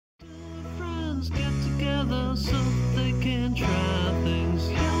friends get together so they can try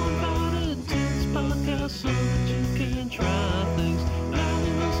things. Yell about it, it's podcast so that you can try things. Now we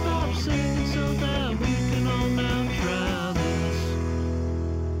will stop singing so that we can all now try this.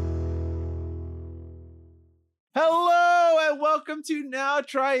 Hello and welcome to Now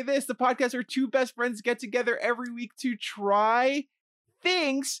Try This, the podcast where two best friends get together every week to try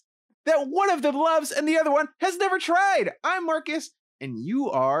things that one of them loves and the other one has never tried. I'm Marcus and you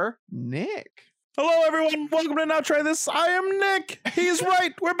are Nick. Hello, everyone. Welcome to Now Try This. I am Nick. He's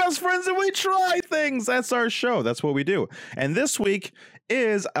right. We're best friends and we try things. That's our show. That's what we do. And this week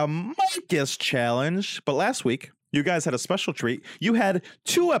is a Marcus challenge. But last week, you guys had a special treat. You had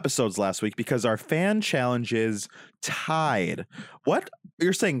 2 episodes last week because our fan challenges tied. What?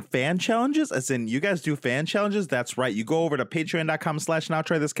 You're saying fan challenges? As in you guys do fan challenges? That's right. You go over to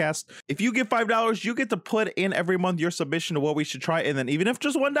patreon.com/nowtrythiscast. If you give $5, you get to put in every month your submission to what we should try. And then even if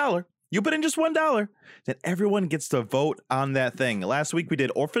just $1, you put in just $1, then everyone gets to vote on that thing. Last week we did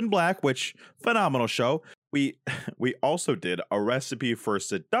Orphan Black, which phenomenal show. We also did A Recipe for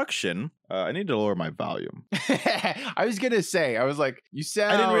Seduction. I need to lower my volume. I was going to say, I was like, you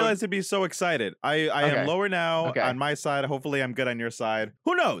sound... I didn't realize to be so excited. I am lower now on my side. Hopefully I'm good on your side.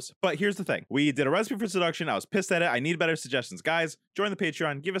 Who knows? But here's the thing. We did A Recipe for Seduction. I was pissed at it. I need better suggestions. Guys, join the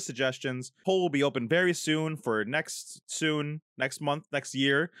Patreon. Give us suggestions. Poll will be open very soon for next month, next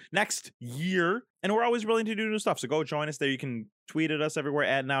year. And we're always willing to do new stuff. So go join us there. You can tweet at us everywhere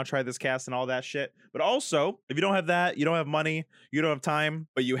at Now Try This Cast and all that shit. But also, if you don't have that, you don't have money, you don't have time,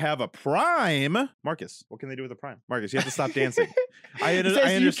 but you have a Prime. Marcus, what can they do with a Prime? Marcus, you have to stop dancing. I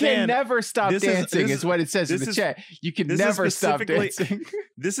understand. You can never stop dancing is what it says in the chat. You can never stop dancing.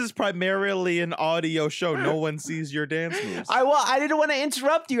 This is primarily an audio show. No one sees your dance moves. I didn't want to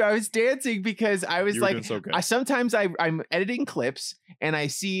interrupt you. I was dancing because I was like, so sometimes I'm editing clips and I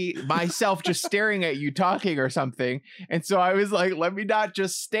see myself just staring at you talking or something. And so I was like, let me not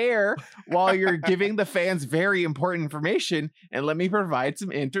just stare while you're giving the fans very important information and let me provide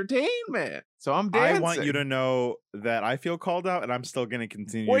some entertainment. So I'm dancing. I want you to know that I feel called out and I'm still going to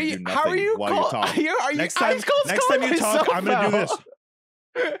continue to do nothing how are you while you talk. Next time you talk, I'm going to do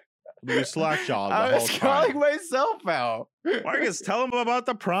this. You slack jaw the whole time. I was calling myself out. Marcus, tell them about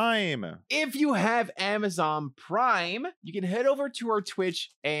the Prime. If you have Amazon Prime, you can head over to our Twitch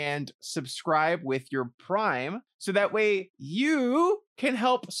and subscribe with your Prime. So that way you can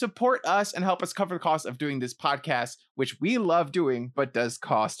help support us and help us cover the cost of doing this podcast, which we love doing, but does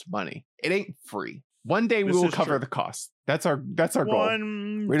cost money. It ain't free. One day we will cover the cost. That's our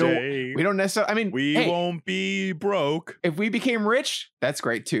goal. We don't necessarily, I mean, we won't be broke. If we became rich, that's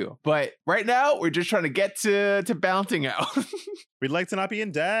great too. But right now we're just trying to get to balancing out. We'd like to not be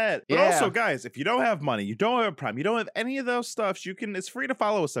in debt. But also, guys, if you don't have money, you don't have Prime, you don't have any of those stuffs, it's free to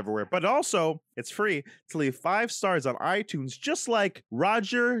follow us everywhere. But also, it's free to leave 5 stars on iTunes, just like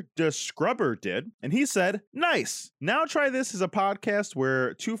Roger the Scrubber did. And he said, nice. Now Try This is a podcast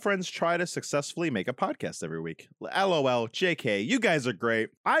where 2 friends try to successfully make a podcast every week. LOL, JK, you guys are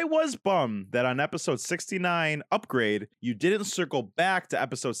great. I was bummed that on episode 69 upgrade, you didn't circle back to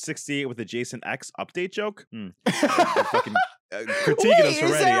episode 68 with the Jason X update joke. Fucking critiquing us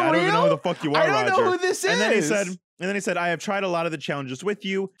already. I don't even know who the fuck you are, Roger. I don't know who this is. And then he said, I have tried a lot of the challenges with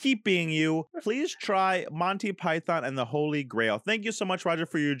you. Keep being you. Please try Monty Python and the Holy Grail. Thank you so much, Roger,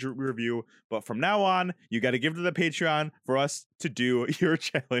 for your review. But from now on, you got to give to the Patreon for us to do your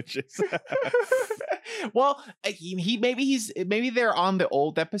challenges. Well, maybe they're on the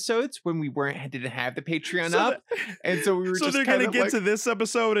old episodes when we didn't have the Patreon up, and so we were. So they're gonna get to this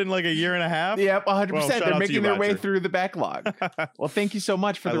episode in like a year and a half. Yep, 100%. They're making their way through the backlog. Well, thank you so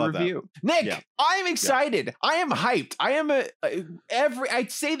much for the review, Nick. I'm excited. I am hyped. I am I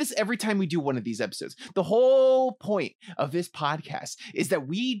say this every time we do one of these episodes. The whole point of this podcast is that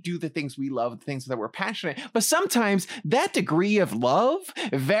we do the things we love, the things that we're passionate, but sometimes that degree of love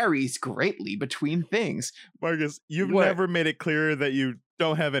varies greatly between things. Marcus, you've never made it clear that you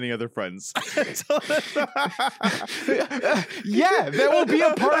don't have any other friends. Yeah, that will be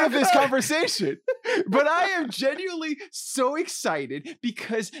a part of this conversation. But I am genuinely so excited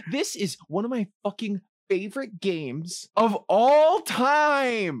because this is one of my fucking favorite games of all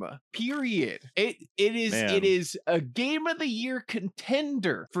time. Period. It is a game of the year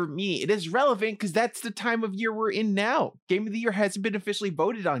contender for me. It is relevant because that's the time of year we're in now. Game of the year hasn't been officially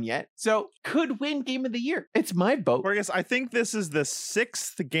voted on yet, so could win game of the year. It's my vote. Marcus, I think this is the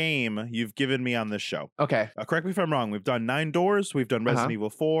 6th game you've given me on this show. Okay. Correct me if I'm wrong. We've done 9 Doors. We've done Resident Evil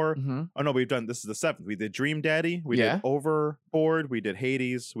 4. Oh no, this is the 7th. We did Dream Daddy. We did Overboard. We did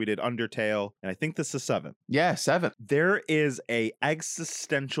Hades. We did Undertale. And I think this is 7. 7. Yeah, 7. There is a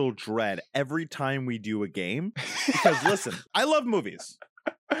existential dread every time we do a game because listen, I love movies.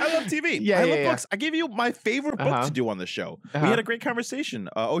 I love TV. Yeah, I yeah, love yeah. books. I gave you my favorite book Uh-huh. to do on the show. Uh-huh. We had a great conversation.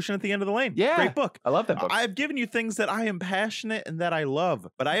 Ocean at the End of the Lane. Yeah. Great book. I love that book. I've given you things that I am passionate and that I love,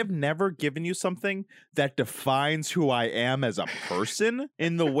 but I have never given you something that defines who I am as a person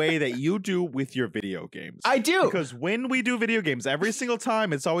in the way that you do with your video games. I do. Because when we do video games, every single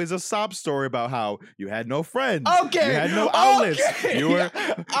time it's always a sob story about how you had no friends. Okay. You had no outlets. Okay. You were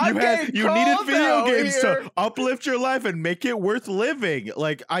I'm getting you needed called video out games here. to uplift your life and make it worth living.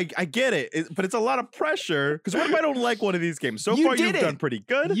 Like I get it, but it's a lot of pressure. Because what if I don't like one of these games? So You far you've didn't. done pretty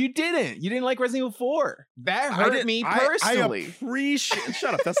good. You didn't like Resident Evil 4. That I hurt did- me I personally. appreciate.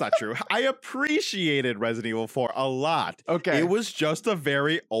 Shut up. That's not true. I appreciated Resident Evil 4 a lot. Okay. It was just a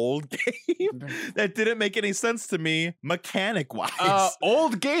very old game that didn't make any sense to me mechanic wise.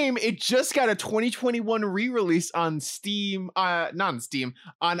 Old game. It just got a 2021 re-release on Steam. Not on Steam.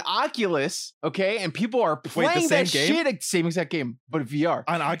 On Oculus. Okay, and people are playing same that game? shit. Same exact game, but VR.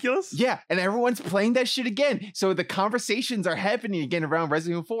 On Oculus? Yeah, and everyone's playing that shit again. So the conversations are happening again around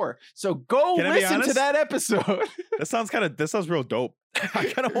Resident Evil 4. So go Can I be listen to honest? that episode. That sounds real dope.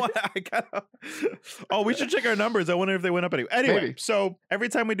 Oh, we should check our numbers. I wonder if they went up anyway. Maybe. So every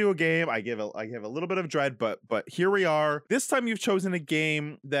time we do a game, I give a little bit of dread, but here we are. This time you've chosen a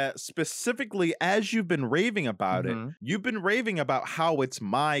game that specifically, as you've been raving about it, Mhm. you've been raving about how it's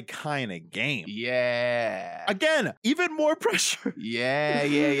my kind of game. Yeah. Again, even more pressure. Yeah.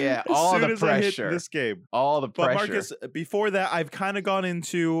 As All soon the as I hit pressure. this game. All the But pressure. Marcus, before that, I've kind of gone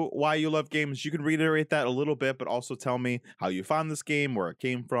into why you love games. You can reiterate that a little bit, but also tell me how you found this game, where it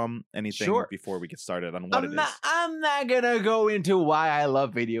came from, anything Sure. before we get started on what it is. I'm not gonna go into why I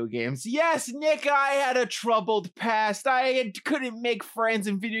love video games. Yes, Nick, I had a troubled past. Couldn't make friends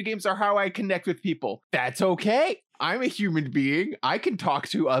in video games or how I connect with people. That's okay. I'm a human being. I can talk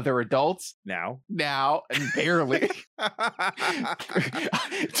to other adults Now, now, and barely.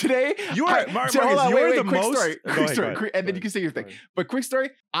 Today, you are so hold on, you're wait, the quick most. story, Go quick ahead, story, go ahead, quick- go and then you ahead, can say your go thing. ahead. But quick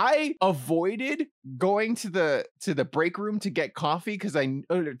story, I avoided going to the break room to get coffee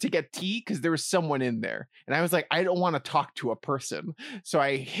to get tea because there was someone in there, and I was like, I don't want to talk to a person, so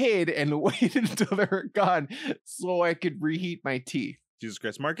I hid and waited until they were gone so I could reheat my tea. Jesus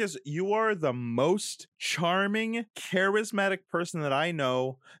Christ, Marcus, you are the most charming, charismatic person that I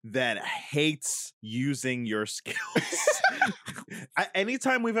know that hates using your skills.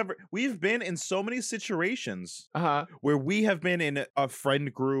 Anytime we've been in so many situations where we have been in a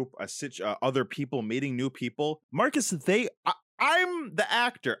friend group, other people meeting new people. Marcus, I'm the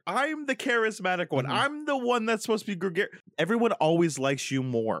actor. I'm the charismatic one. Mhm. I'm the one that's supposed to be gregarious. Everyone always likes you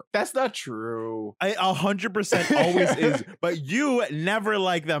more. That's not true. 100% always is, but you never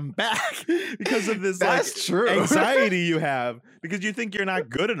like them back because of this That's true. anxiety you have because you think you're not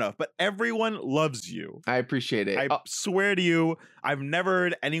good enough. But everyone loves you. I appreciate it. I swear to you, I've never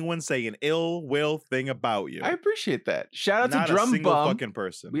heard anyone say an ill will thing about you. I appreciate that. Shout out not to a Drum single Bum. fucking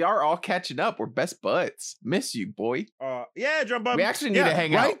person. We are all catching up. We're best buds. Miss you, boy. Yeah, Drum Bum. We actually need Yeah, to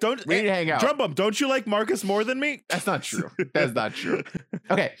hang right? out. Don't We need to hang out. Drum Bum, don't you like Marcus more than me? That's not true. That's not true.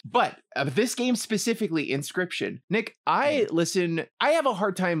 Okay, but this game specifically, Inscription. Nick, I have a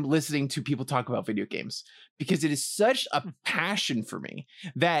hard time listening to people talk about video games because it is such a passion for me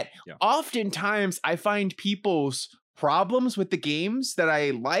that Yeah. oftentimes I find people's problems with the games that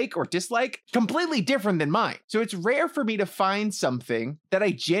I like or dislike completely different than mine. So it's rare for me to find something that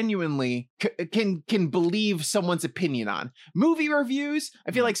I genuinely can believe someone's opinion on. Movie reviews,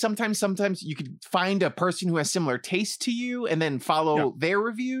 I feel like sometimes you could find a person who has similar taste to you and then follow their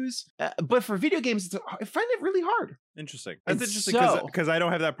reviews. But for video games, I find it really hard. Interesting. That's And interesting so- because I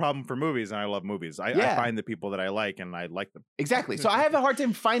don't have that problem for movies and I love movies. I find the people that I like and I like them. Exactly. So I have a hard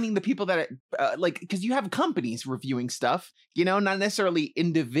time finding the people that like, because you have companies reviewing stuff, not necessarily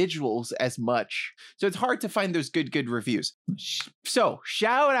individuals as much. So it's hard to find those good reviews. So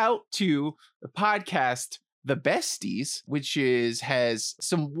shout out to the podcast The Besties, which has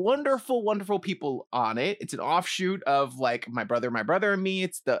some wonderful people on it. It's an offshoot of like My Brother and Me.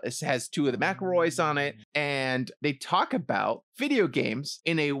 It has two of the McElroys on it, and they talk about video games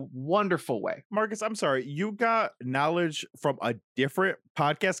in a wonderful way. Marcus, I'm sorry. You got knowledge from a different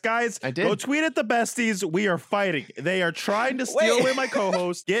podcast. Guys, I did. Go tweet at the Besties. We are fighting. They are trying to steal Wait. away my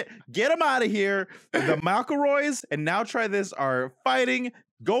co-host. Get them out of here. The McElroys and Now Try This are fighting.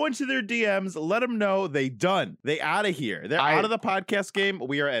 Go into their DMs. Let them know they done. They out of here. They're out of the podcast game.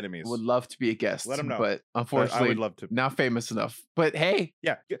 We are enemies. Would love to be a guest. Let 'em know. But But unfortunately, I would love to. not famous enough. But hey,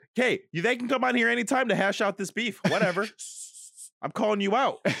 Yeah. Hey, they can come on here anytime to hash out this beef. Whatever. I'm calling you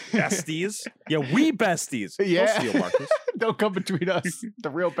out, besties. Yeah, we besties. Yeah. Don't steal, Marcus. Don't come between us, the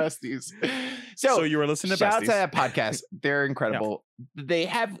real besties. So you were listening to shout out besties. to that podcast. They're incredible. They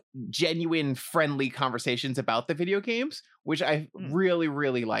have genuine, friendly conversations about the video games, which I really,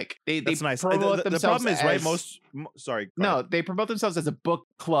 really like. They That's nice. promote The problem is, right? as- Sorry. go No, ahead. they promote themselves as a book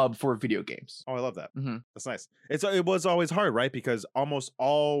club for video games. Oh, I love that. Mhm. That's nice. It was always hard, right? Because almost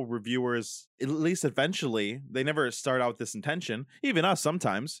all reviewers, at least eventually, they never start out with this intention. Even us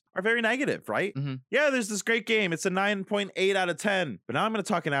sometimes are very negative, right? Mhm. Yeah, there's this great game. It's a 9.8 out of 10. But now I'm going to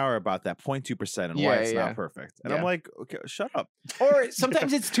talk an hour about that 0.2% and why it's Yeah. not perfect. And I'm Yeah. like, okay, shut up. Or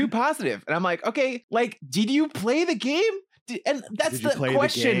sometimes it's too positive, and I'm like, okay, like, did you play the game? And that's Did you the play the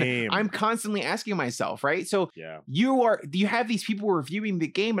question game? I'm constantly asking myself, right? So Yeah. you have these people reviewing the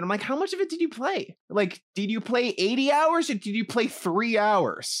game, and I'm like, how much of it did you play? Like, did you play 80 hours or did you play 3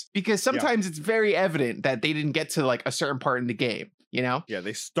 hours? Because sometimes it's very evident that they didn't get to like a certain part in the game, you know? Yeah,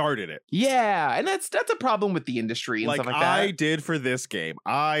 they started it. Yeah, and that's a problem with the industry and Like stuff like that. I did for this game.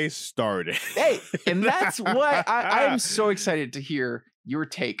 I started. Hey, and that's what I'm so excited to hear your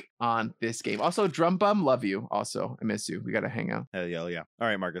take on this game. Also, Drum Bum, love you. Also, I miss you. We gotta hang out. Hell yeah, yeah. All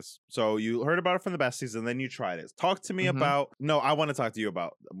right, Marcus. So you heard about it from the besties, and then you tried it. Talk to me Mhm. about. No, I want to talk to you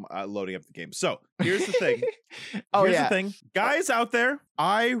about loading up the game. So here's the thing. Oh Here's yeah. the thing, guys out there.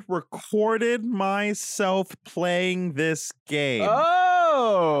 I recorded myself playing this game.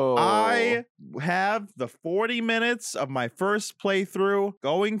 Oh, I have the 40 minutes of my first playthrough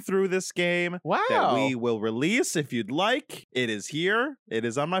going through this game wow. that we will release if you'd like. It is here. It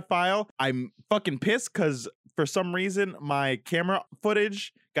is on my file. I'm fucking pissed because for some reason my camera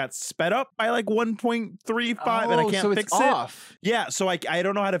footage got sped up by like 1.35 and I can't so it's fix it. off. Yeah, so I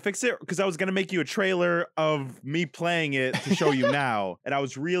don't know how to fix it because I was gonna make you a trailer of me playing it to show you now, and I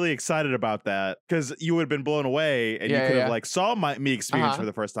was really excited about that because you would have been blown away and Yeah, you could yeah. have like saw me experience Uh-huh. for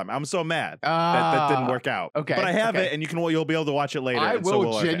the first time. I'm so mad that didn't work out. okay, but I have okay. it, and you'll be able to watch it later. I and so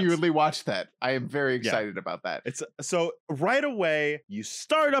will our fans. genuinely watch that. I am very excited about that. It's so right away you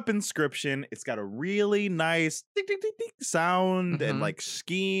start up Inscription. It's got a really nice ding, ding, ding, ding sound and Mhm. like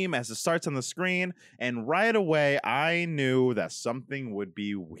scheme as it starts on the screen, and right away I knew that something would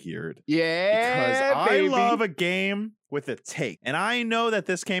be weird Yeah, because baby. I love a game with a take, and I know that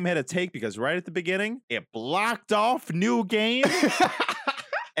this game had a take because right at the beginning it blocked off new game.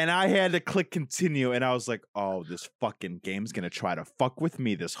 And I had to click continue, and I was like, "Oh, this fucking game's gonna try to fuck with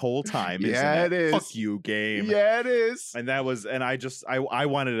me this whole time." Yeah, isn't it is. Fuck you, game. Yeah, it is. And that was, and I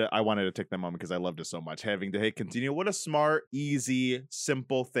wanted to take that moment because I loved it so much. Having to hit continue, what a smart, easy,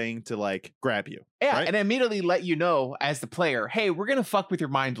 simple thing to like grab you. Yeah, right? and immediately let you know as the player, hey, we're gonna fuck with your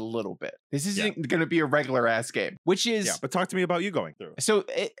mind a little bit. This isn't gonna be a regular ass game, which is Yeah, but talk to me about you going through. so.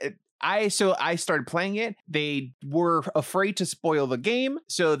 I started playing it. They were afraid to spoil the game,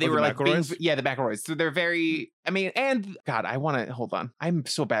 so they Oh, the were like, McElroys? the McElroys. So they're very. I mean, and God, I want to hold on. I'm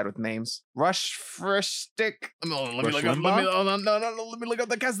so bad with names. Rush Fristick. Let me Rush look up. Let me look up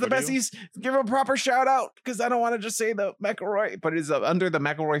the cast of the What do you- Bessies. Give a proper shout out because I don't want to just say the McElroy, but it's under the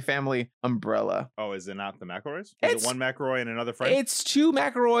McElroy family umbrella. Oh, is it not the McElroys? Is It's- it one McElroy and another friend? It's 2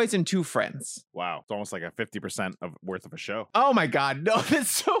 McElroys and 2 friends. Wow, it's almost like a 50% of worth of a show. Oh my God, no,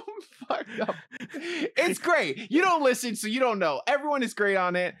 that's so fucked up. It's great. You don't listen, so you don't know. Everyone is great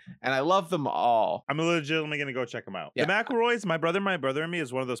on it, and I love them all. I'm legitimately gonna go check them out. Yeah. The McElroys, my brother and me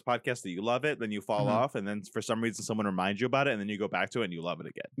is one of those podcasts that you love it, then you fall Mhm. off, and then for some reason someone reminds you about it, and then you go back to it and you love it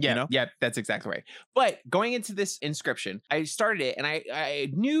again. Yeah, you know? yeah, that's exactly right. But going into this Inscription, I started it, and I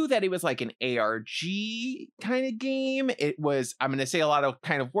knew that it was like an ARG kind of game. It was, I'm going to say a lot of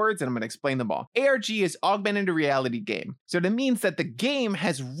kind of words, and I'm going to explain them all. ARG is augmented reality game. So that means that the game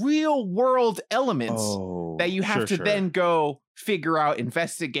has real world elements that you have to then go figure out,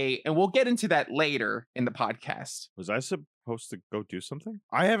 investigate, and we'll get into that later in the podcast. Was I supposed to go do something?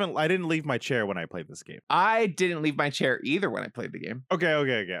 I didn't leave my chair when I played this game. I didn't leave my chair either when I played the game. Okay. I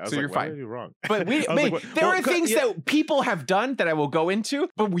was So like, you're what fine. did I do wrong? But we, I was like, what- there well, are things that people have done that I will go into,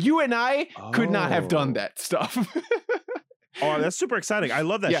 but you and I could not have done Oh. that stuff. Oh, that's super exciting. I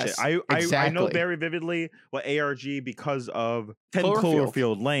love that Yes, shit. I know exactly. very vividly what ARG because of 10 Cloverfield.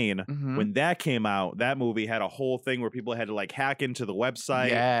 Cloverfield Lane. Mhm. When that came out, that movie had a whole thing where people had to like hack into the website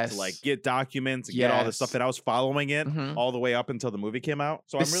Yes. to like get documents and get all this Yes. stuff. And I was following it Mhm. all the way up until the movie came out.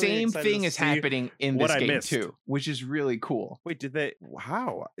 So The I'm really same excited thing to is see happening in what this I game missed. too, which is really cool. Wait, did they?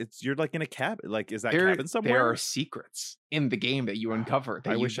 How? You're like in a cabin. Like, is that There cabin somewhere? are secrets in the game that you Wow. uncover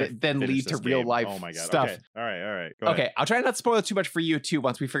that I you wish I then finished lead to this real game. life Oh my god. stuff. Okay. All right. Go ahead. Okay, I'll try try not to spoil it too much for you too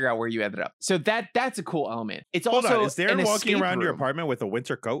once we figure out where you ended up. So that's a cool element. It's Hold also on, is Darren an walking escape around your room. apartment with a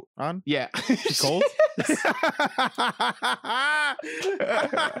winter coat on? Yeah. Cold?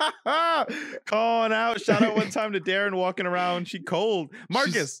 Calling out. Shout out one time to Darren walking around. She cold.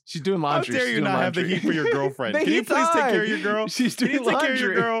 Marcus, she's doing how laundry. dare She's you doing not have the laundry. heat for your girlfriend? The Can you heat's please take care of on. your girl? She's Can doing you take care of your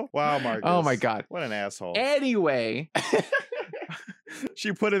laundry. girl? Wow, Marcus. Oh my God. What an asshole. Anyway.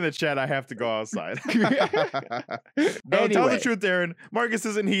 She put in the chat, I have to go outside. No, tell the Anyway. truth, Darren. Marcus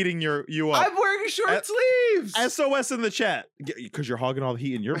isn't heating you up. I'm wearing short S- sleeves. SOS in the chat. Because you're hogging all the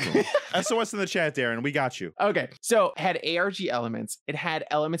heat in your room. SOS in the chat, Darren. We got you. Okay, so it had ARG elements. It had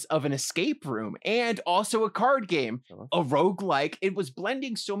elements of an escape room and also a card game, a roguelike. It was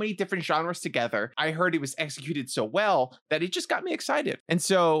blending so many different genres together. I heard it was executed so well that it just got me excited. And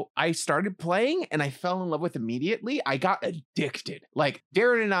so I started playing and I fell in love with it immediately. I got addicted. Like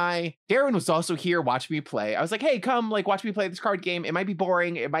Darren was also here watching me play. I was like, hey, come like watch me play this card game. It might be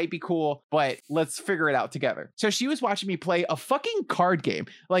boring. It might be cool, but let's figure it out together. So she was watching me play a fucking card game.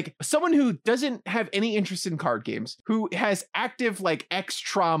 Like someone who doesn't have any interest in card games, who has active like ex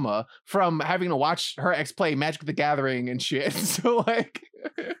trauma from having to watch her ex play Magic the Gathering and shit. So like,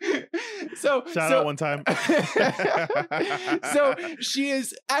 Shout out one time. so she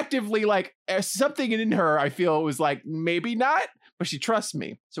is actively like something in her, I feel was like, maybe not, but she trusts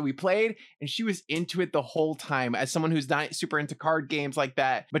me. So we played and she was into it the whole time as someone who's not super into card games like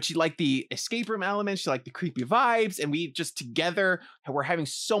that, but she liked the escape room elements. She liked the creepy vibes. And we just together were having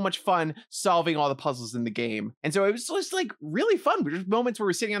so much fun solving all the puzzles in the game. And so it was just like really fun. There were moments where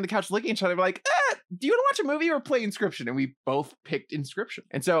we're sitting on the couch looking at each other like, do you want to watch a movie or play Inscription? And we both picked Inscription.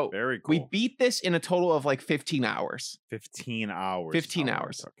 And so Very cool. we beat this in a total of like 15 hours. 15 hours. 15 How long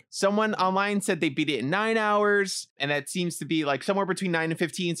hours. it took. Someone online said they beat it in 9 hours, and that seems to be like somewhere between 9 and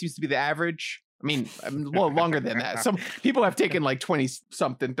 15 seems to be the average. I mean, well, longer than that. Some people have taken like 20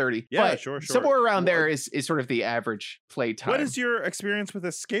 something, 30. Yeah, but sure. somewhere around Well, there is sort of the average play time. What is your experience with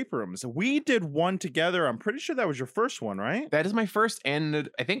escape rooms? We did one together. I'm pretty sure that was your first one, right? That is my first and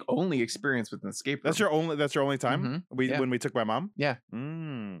I think only experience with an escape room. That's your only time? Yeah. When we took my mom? Yeah.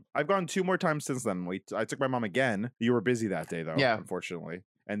 I've gone 2 more times since then. I took my mom again. You were busy that day though, Yeah. unfortunately.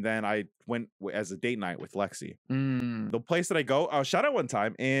 And then I went as a date night with Lexi. Mm. The place that I go, shout out one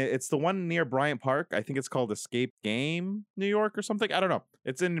time. It's the one near Bryant Park. I think it's called Escape Game New York or something. I don't know.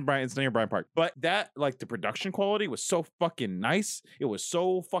 It's near Bryant Park. But that, like, the production quality was so fucking nice. It was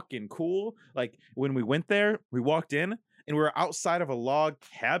so fucking cool. Like, when we went there, we walked in and we were outside of a log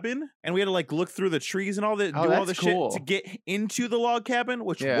cabin and we had to like look through the trees and all that, Oh, do all that's the cool. shit to get into the log cabin,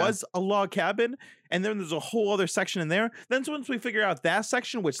 which Yeah. was a log cabin. And then there's a whole other section in there. Then once we figure out that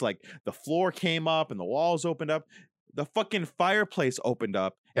section, which like the floor came up and the walls opened up, the fucking fireplace opened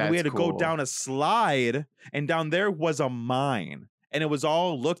up and we had That's to go cool. down a slide, and down there was a mine. And it was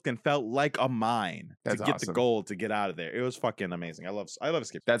all looked and felt like a mine That's to get the awesome. gold to get out of there. It was fucking amazing. I love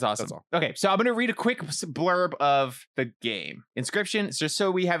escape. That's awesome. That's all. Okay, so I'm going to read a quick blurb of the game. Inscription, it's just so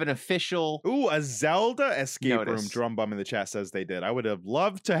we have an official... Ooh, a Zelda escape room. Notice. Drum Bum in the chat says they did. I would have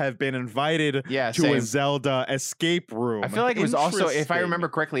loved to have been invited Yeah, to same. a Zelda escape room. I feel like it was also, if I Interesting. remember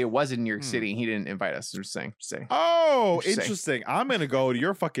correctly, it was in New York City. He didn't invite us. Just saying. Oh, Interesting. interesting. I'm gonna go to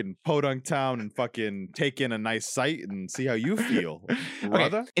your fucking podunk town and fucking take in a nice sight and see how you feel,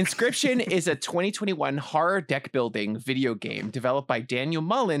 brother. Okay. Inscription is a 2021 horror deck building video game developed by Daniel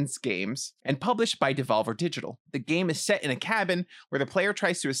Mullins Games and published by Devolver Digital. The game is set in a cabin where the player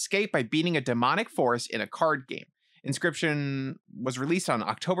tries to escape by beating a demonic force in a card game. Inscription was released on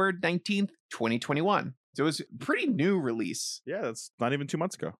October 19th, 2021. So it was a pretty new release. Yeah, that's not even 2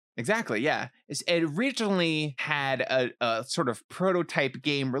 months ago. Exactly, yeah. It originally had a sort of prototype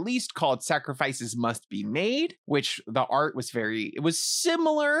game released called Sacrifices Must Be Made, which the art was it was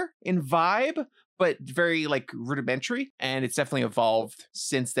similar in vibe, but very like rudimentary, and it's definitely evolved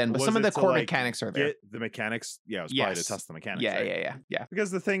since then. But Was some of it the to, core like, mechanics are there. Get the mechanics. Yeah, it was probably to Yes. test the mechanics. Yeah, right? yeah.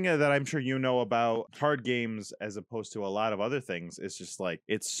 Because the thing that I'm sure you know about card games as opposed to a lot of other things is just like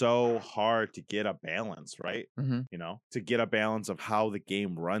it's so hard to get a balance, right? Mhm. You know, to get a balance of how the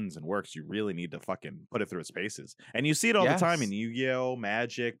game runs and works, you really need to fucking put it through its paces. And you see it all the time in Yes. Yu-Gi-Oh,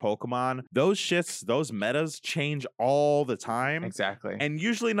 Magic, Pokemon. Those shits, those metas change all the time. Exactly. And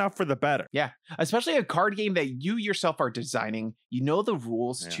usually not for the better. Yeah, especially a card game that you yourself are designing. You know the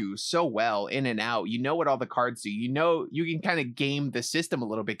rules Yeah. to so well in and out. You know what all the cards do. You know you can kind of game the system a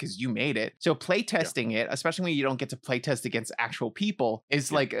little bit because you made it. So play testing it, especially when you don't get to play test against actual people,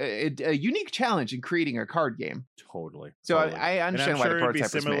 is Yeah. like a unique challenge in creating a card game. Totally. So totally. I And understand I'm why sure the it'd be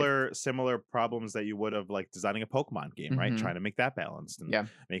prototype was made. similar problems that you would have like designing a Pokemon game, right? Mhm. Trying to make that balanced and Yeah.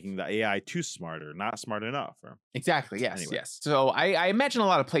 making the AI too smart or not smart enough. Or... Exactly. Yes. Anyway. Yes. So I imagine a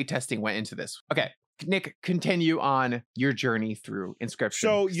lot of play testing went into this. Okay. Nick, continue on your journey through Inscription.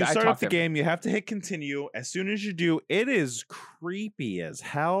 So 'cause you I start talked off the everything. game, you have to hit continue. As soon as you do, it is creepy as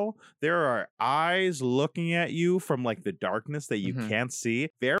hell. There are eyes looking at you from like the darkness that you Mhm. can't see.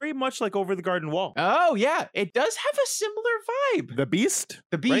 Very much like Over the Garden Wall. Oh yeah, it does have a similar vibe. The Beast?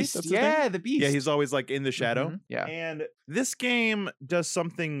 The right? Beast, That's his name? yeah, the Beast. Yeah, he's always like in the shadow. Mhm, yeah. And this game does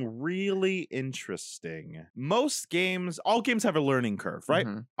something really interesting. Most games, all games have a learning curve, right?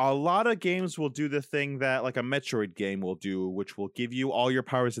 Mhm. A lot of games will do the thing that like a Metroid game will do, which will give you all your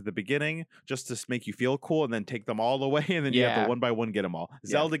powers at the beginning just to make you feel cool and then take them all away. And then you have Yeah. to one by one get them all.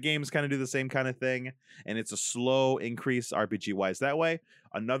 Yeah. Zelda games kind of do the same kind of thing. And it's a slow increase RPG wise that way.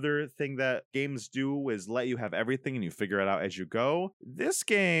 Another thing that games do is let you have everything and you figure it out as you go. This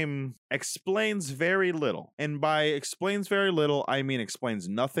game explains very little. And by explains very little, I mean explains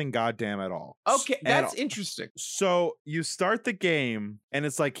nothing goddamn at all. Okay, At that's all. interesting. So you start the game and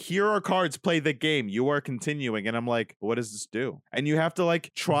it's like, here are cards, play the game. You are continuing. And I'm like, what does this do? And you have to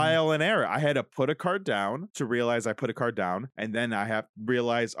like trial and error. I had to put a card down to realize I put a card down. And then I have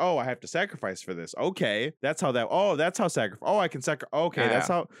realized, oh, I have to sacrifice for this. Okay. That's how that's how sacrifice. Oh, I can sacrifice. Okay. That's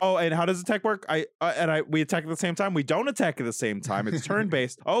how. Oh, and how does attack work? We attack at the same time. We don't attack at the same time. It's turn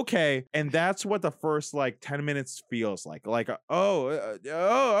based. Okay. And that's what the first like 10 minutes feels like. Like,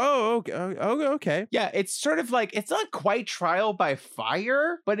 okay. Yeah, it's sort of like, it's not quite trial by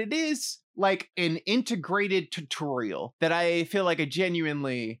fire, but it is like an integrated tutorial that I feel like I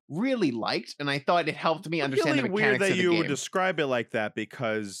genuinely really liked, and I thought it helped me understand Really the weird mechanics that of the you game. would describe it like that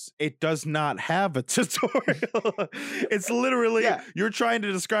because it does not have a tutorial. It's literally you're trying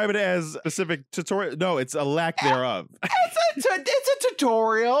to describe it as specific tutorial. No, it's a lack thereof. It's a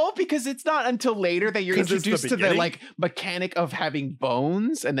tutorial because it's not until later that you're 'Cause it's the introduced to the beginning? like mechanic of having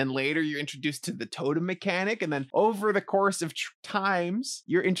bones, and then later you're introduced to the totem mechanic, and then over the course of times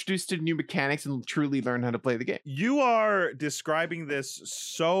you're introduced to new mechanics and truly learn how to play the game. You are describing this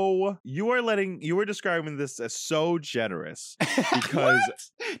you are describing this as so generous because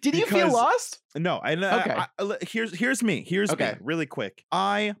What? Did you feel because- lost? no, and Okay. here's me Okay. really quick.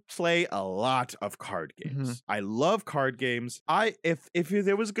 I play a lot of card games. I love card games. If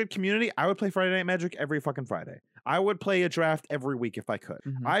there was a good community, I would play Friday Night Magic every fucking Friday. I would play a draft every week if I could.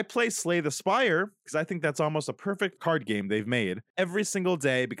 Mhm. I play Slay the Spire because I think that's almost a perfect card game they've made every single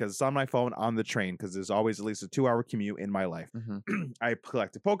day because it's on my phone on the train because there's always at least a 2-hour commute in my life. Mhm. I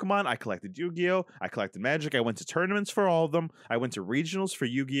collected Pokemon. I collected Yu-Gi-Oh! I collected Magic. I went to tournaments for all of them. I went to regionals for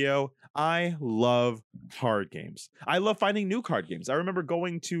Yu-Gi-Oh! I love card games. I love finding new card games. I remember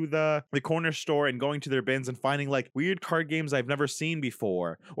going to the corner store and going to their bins and finding like weird card games I've never seen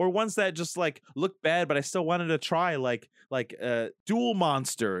before or ones that just like look bad but I still wanted to try like Duel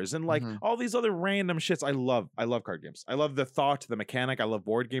Monsters and like Mhm. all these other random shits. I love card games. I love the thought, the mechanic. I love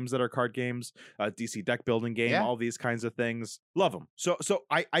board games that are card games, DC deck building game, Yeah. all these kinds of things. Love them. So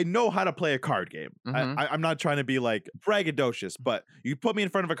I know how to play a card game. Mhm. I'm not trying to be like braggadocious, but you put me in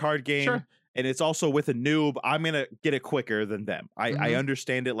front of a card game. Sure. And it's also with a noob, I'm gonna get it quicker than them. I Mhm.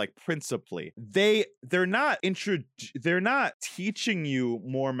 understand it like principally. They're not teaching you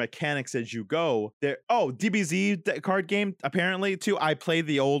more mechanics as you go. DBZ card game apparently too. I played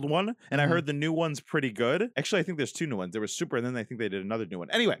the old one and I Mhm. heard the new one's pretty good. Actually, I think there's 2 new ones. There was Super and then I think they did another new one.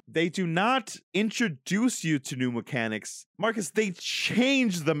 Anyway, they do not introduce you to new mechanics. Marcus, they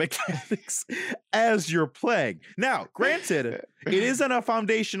change the mechanics as you're playing. Now, granted, it isn't a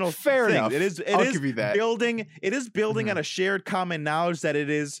foundational Fair thing. enough. It is I'll give you that. building Mhm. on a shared common knowledge that it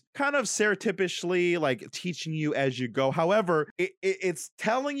is kind of stereotypically like teaching you as you go. However, it's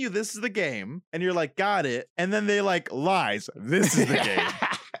telling you this is the game and you're like, got it. And then they like lies. This is the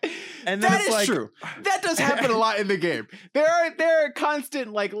game. And then That it's is like, true. That does happen a lot in the game. There are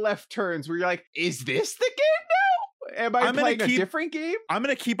constant like left turns where you're like, is this the game now? Am I I'm gonna playing a keep- different game? I'm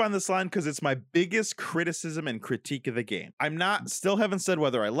going to keep on this line because it's my biggest criticism and critique of the game. Still haven't said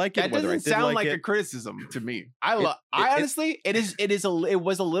whether I like it, That whether I doesn't did sound like like it. a criticism to me. it- Honestly, it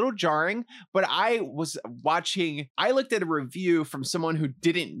was a little jarring, but I looked at a review from someone who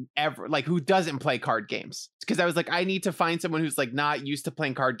who doesn't play card games. Because I was like, I need to find someone who's like not used to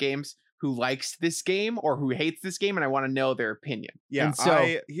playing card games who likes this game or who hates this game, and I want to know their opinion. Yeah, And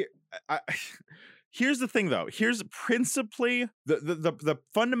so Here's the thing, though. Here's principally the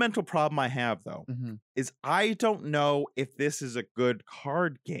fundamental problem I have, though, is I don't know if this is a good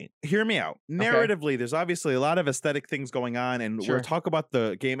card game. Hear me out. Narratively, there's obviously a lot of aesthetic things going on, and we'll talk about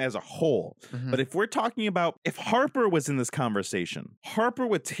the game as a whole. But if we're talking about, if Harper was in this conversation, Harper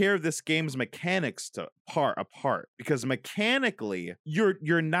would tear this game's mechanics apart, because mechanically,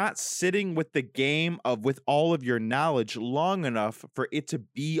 you're not sitting with the game with all of your knowledge long enough for it to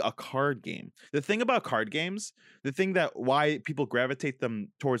be a card game. The thing about card games, the thing that why people gravitate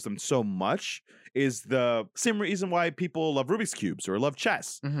towards them so much is the same reason why people love Rubik's Cubes or love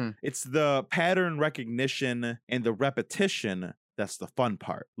chess. It's the pattern recognition and the repetition. That's the fun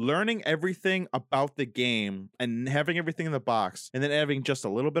part. Learning everything about the game and having everything in the box and then having just a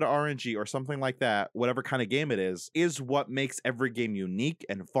little bit of RNG or something like that, whatever kind of game it is what makes every game unique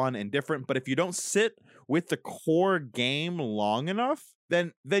and fun and different. But if you don't sit with the core game long enough,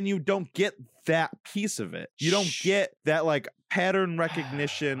 then you don't get that piece of it. You don't get that like pattern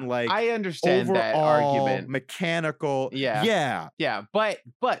recognition, like I understand that argument. Mechanical. Yeah. But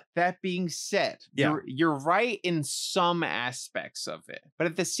that being said, you're right in some aspects of it. But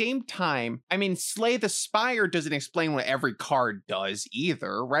at the same time, I mean, Slay the Spire doesn't explain what every card does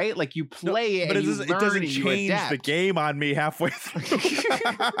either, right? Like you play it, but it doesn't change the game on me halfway through.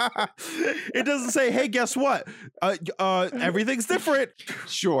 It doesn't say, hey, guess what? Everything's different.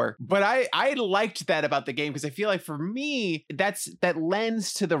 Sure. But I liked that about the game because I feel like for me, that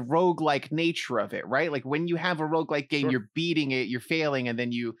lends to the roguelike nature of it, right? Like when you have a roguelike game, you're beating it, you're failing, and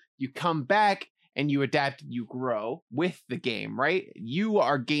then you come back and you adapt and you grow with the game, right? You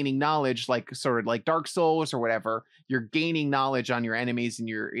are gaining knowledge, like sort of like Dark Souls or whatever. You're gaining knowledge on your enemies and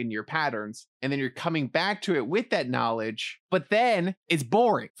your patterns, and then you're coming back to it with that knowledge. But then it's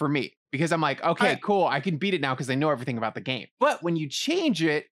boring for me because I'm like, okay, cool, I can beat it now because I know everything about the game. But when you change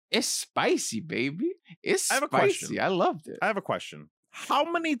it, it's spicy, baby. It's spicy. I loved it. I have a question. How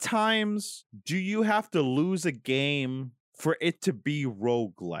many times do you have to lose a game for it to be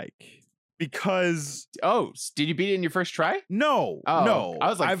roguelike? Because did you beat it in your first try? No. I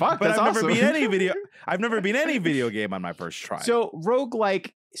was like, fuck, but that's I've awesome. never beat any video game on my first try. So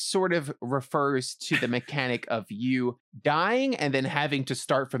roguelike sort of refers to the mechanic of you dying and then having to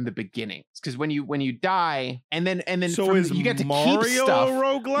start from the beginning. Because when you die and then so you get to Mario keep stuff.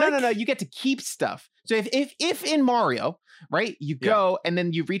 Roguelike? No, you get to keep stuff. So if in Mario, right, you go and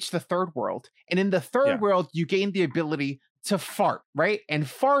then you reach the third world, and in the third world you gain the ability to fart, right? And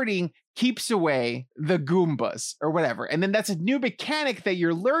farting keeps away the Goombas or whatever. And then that's a new mechanic that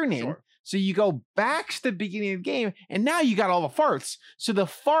you're learning. Sure. So you go back to the beginning of the game, and now you got all the farts. So the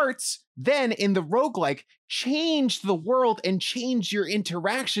farts then in the roguelike change the world and change your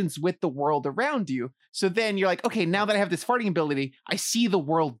interactions with the world around you. So then you're like, okay, now that I have this farting ability, I see the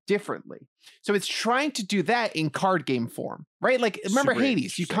world differently. So it's trying to do that in card game form, right? Like remember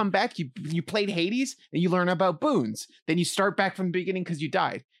Hades, you come back, you played Hades and you learn about boons. Then you start back from the beginning because you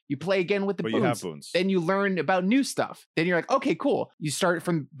died. You play again with the boons. You have boons. Then you learn about new stuff. Then you're like, okay, cool. You start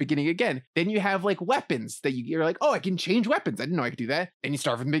from the beginning again. Then you have like weapons that you're like, oh, I can change weapons. I didn't know I could do that. Then you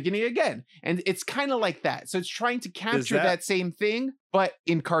start from the beginning again. And it's kind of like that. So it's trying to capture that same thing, but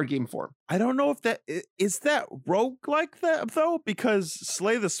in card game form. I don't know if that is that roguelike that though, because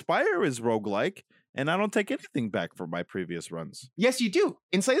Slay the Spire is roguelike. And I don't take anything back from my previous runs. Yes, you do.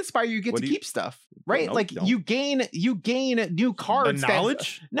 In Slay the Spire, you get to keep stuff, right? No, like you gain new cards. The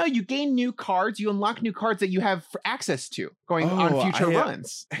knowledge? No, you gain new cards. You unlock new cards that you have access to going on future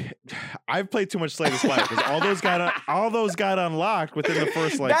runs. I've played too much Slay the Spire because all those got unlocked within the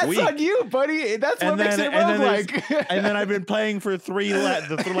first week. That's on you, buddy. That's what makes it roguelike. And then I've been playing for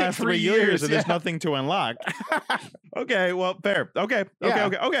the last 3 years, and there's nothing to unlock. Okay, well, fair. Okay.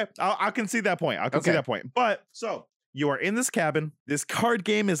 I can see that point. See that point. But so you are in this cabin. This card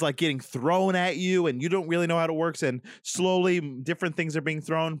game is like getting thrown at you, and you don't really know how it works. And slowly, different things are being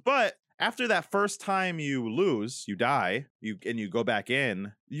thrown. But after that first time you lose, you die, and you go back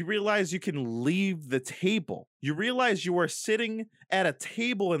in, you realize you can leave the table. You realize you are sitting at a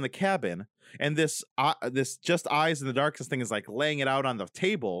table in the cabin, and this just eyes in the darkness thing is like laying it out on the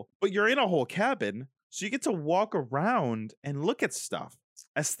table. But you're in a whole cabin, so you get to walk around and look at stuff.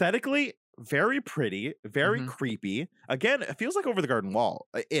 Aesthetically, very pretty, very creepy. Again, it feels like Over the Garden Wall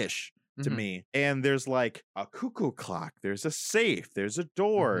ish to me. And there's like a cuckoo clock. There's a safe. There's a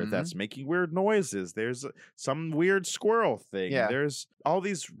door that's making weird noises. There's some weird squirrel thing. There's all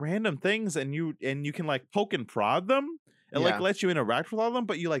these random things, and you can like poke and prod them. It like lets you interact with all of them,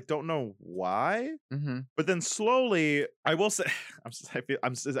 but you like don't know why. Mm-hmm. But then slowly, I will say,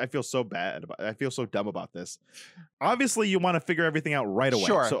 I feel so bad. I feel so dumb about this. Obviously, you want to figure everything out right away.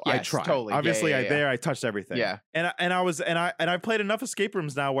 Sure, So I yes, tried. totally. Yeah, Obviously, yeah, I touched everything. Yeah. And I played enough escape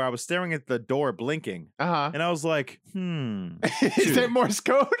rooms now where I was staring at the door blinking, Uh-huh. and I was like, Is there Morse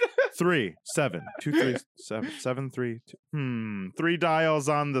code? 3 7 2 3 7 7 3 2 3 dials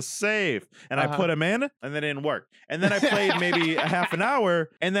on the safe, and I put them in, and they didn't work. And then I played maybe a half an hour,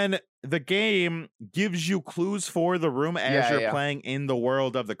 and then the game gives you clues for the room as you're playing in the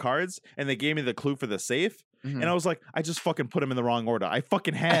world of the cards, and they gave me the clue for the safe. And I was like, I just fucking put them in the wrong order. I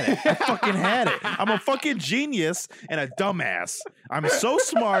fucking had it. I fucking had it. I'm a fucking genius and a dumbass. I'm so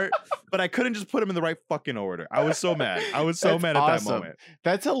smart, but I couldn't just put them in the right fucking order. I was so mad. I was so mad at that moment.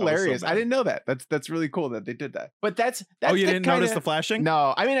 That's hilarious. I didn't know that. That's really cool that they did that. But that's oh, you didn't notice the flashing?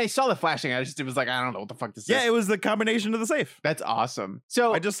 No, I mean I saw the flashing. It was like, I don't know what the fuck this is. Yeah, it was the combination of the safe. That's awesome.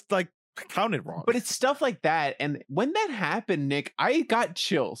 So I just like counted wrong. But it's stuff like that. And when that happened, Nick, I got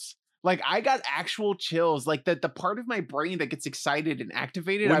chills. Like I got actual chills. Like the part of my brain that gets excited and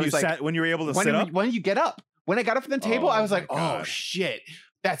activated. When I was like, when you were able to sit up? When you get up. When I got up from the table, I was like, oh shit,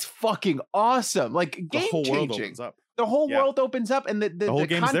 that's fucking awesome. Like game whole changing. world opens up. The whole world opens up, and the whole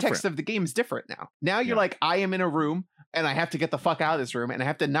context different. of the game is different now. Now you're like, I am in a room and I have to get the fuck out of this room, and I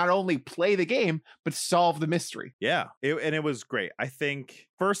have to not only play the game but solve the mystery. Yeah, and it was great. I think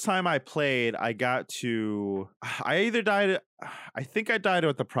first time I played, I either died. I think I died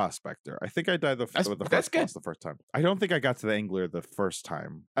with the Prospector. I think I died with the first boss the first time. I don't think I got to the Angler the first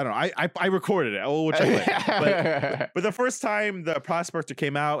time. I don't know. I recorded it, which I played. but the first time the Prospector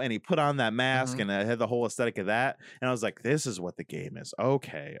came out and he put on that mask and I had the whole aesthetic of that, and I was like, this is what the game is.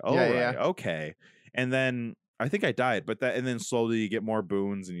 Okay, okay. And then I think I died, and then slowly you get more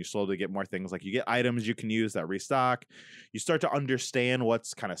boons and you slowly get more things. Like you get items you can use that restock. You start to understand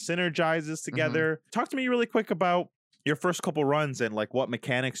what's kind of synergizes together. Talk to me really quick about your first couple runs and like what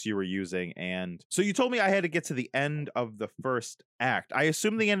mechanics you were using. And so you told me I had to get to the end of the first act. I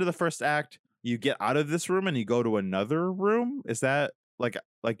assume the end of the first act, you get out of this room and you go to another room. Is that like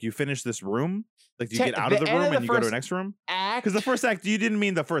you finish this room? Like do you get out of the room and you go to the next room? Because the first act, you didn't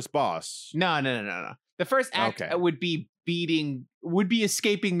mean the first boss. No. The first act would be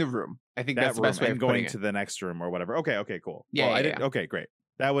escaping the room. I think that's the best way of going to the next room or whatever. Okay, cool. Yeah, Okay, great.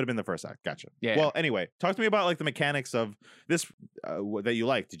 That would have been the first act. Gotcha. Yeah. Well, anyway, talk to me about like the mechanics of this that you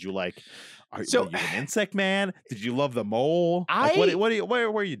like. Did you like? Were you an insect man? Did you love the mole? What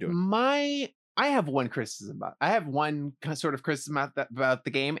were you doing? I have one criticism about. I have one sort of criticism about the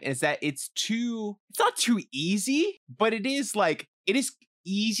game is that it's not too easy, but it is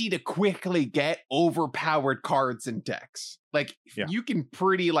easy to quickly get overpowered cards and decks. Like you can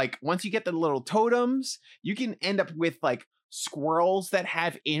once you get the little totems, you can end up with like squirrels that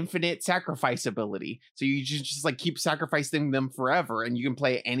have infinite sacrifice ability. So you just like keep sacrificing them forever, and you can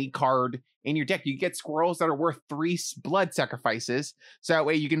play any card in your deck. You get squirrels that are worth 3 blood sacrifices, so that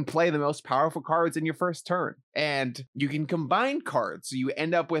way you can play the most powerful cards in your first turn. And you can combine cards, so you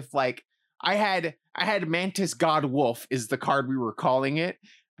end up with like I had Mantis God Wolf is the card we were calling it,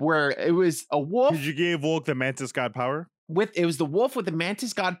 where it was a wolf. Did you give Wolf the Mantis God power? It was the wolf with the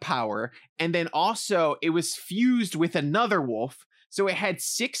Mantis God power, and then also it was fused with another wolf, so it had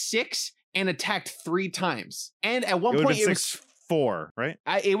 6/6 and attacked 3 times. And at one point it was 6/4, right?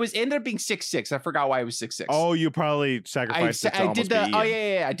 It ended up being 6/6. I forgot why it was 6/6. Oh, you probably sacrificed it to almost be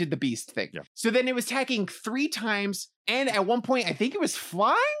Ian. I did the beast thing. Yeah. So then it was attacking 3 times, and at one point I think it was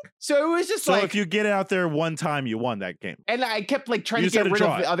flying. So it was just so if you get it out there one time, you won that game. And I kept like trying to get rid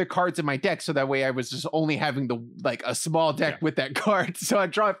of the other cards in my deck, so that way I was just only having a small deck with that card. So I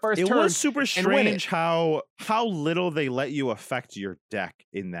draw it first turn. It was super strange how little they let you affect your deck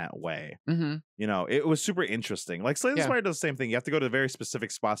in that way. Mm-hmm. You know, it was super interesting. Like Slay the Spire does the same thing. You have to go to very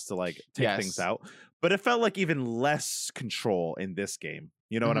specific spots to like take things out. But it felt like even less control in this game.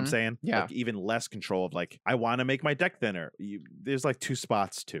 You know what I'm saying? Yeah. Like even less control of like, I want to make my deck thinner. There's like 2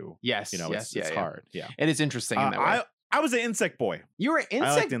 spots too. Yes. You know, it's hard. Yeah. It is interesting in that way. I was an insect boy. You were an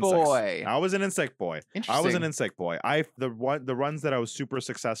insect boy. I was an insect boy. Interesting. I was an insect boy. The runs that I was super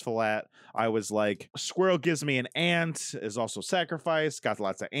successful at, I was like, squirrel gives me an ant, is also sacrifice. Got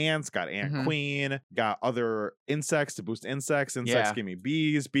lots of ants. Got ant queen. Got other insects to boost insects. Insects give me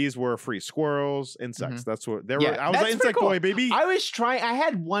bees. Bees were free squirrels. Insects. That's what they were. I was an insect boy, baby. I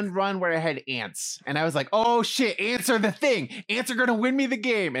had one run where I had ants, and I was like, oh shit, ants are the thing. Ants are gonna win me the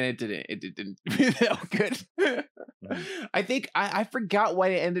game, and it didn't. It didn't feel good. I think I forgot what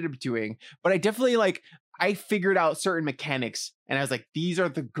it ended up doing, but I definitely I figured out certain mechanics, and I was like, these are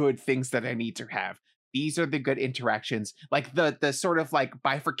the good things that I need to have. these are the good interactions. Like the sort of like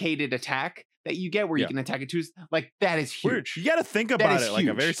bifurcated attack that you get where you Yeah. can attack it too. Like that is huge. You got to think That about is it like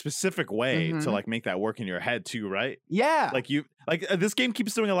a very huge. specific way Mhm. to like make that work in your head too, right? Yeah. This game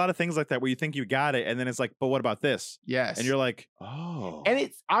keeps doing a lot of things like that where you think you got it and then it's like, but what about this? Yes. And you're like, oh. and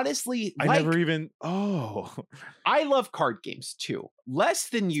it's honestly I like never even I love card games too. Less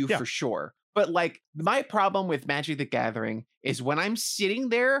than you Yeah. for sure. But like my problem with Magic the Gathering is when I'm sitting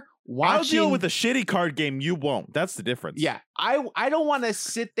there watching. I'll deal with a shitty card game, you won't. That's the difference. Yeah, I don't want to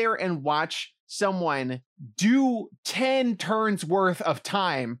sit there and watch someone do 10 turns worth of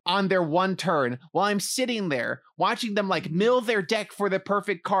time on their one turn while I'm sitting there watching them like mill their deck for the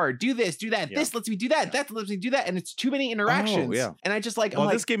perfect card. Do this, do that. Yeah. This lets me do that. That lets me do that. And it's too many interactions. yeah. And I just like, Well, I'm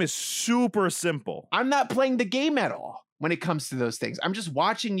like, this game is super simple. I'm not playing the game at all when it comes to those things. I'm just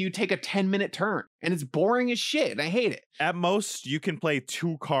watching you take a 10-minute turn and it's boring as shit. And I hate it. At most, you can play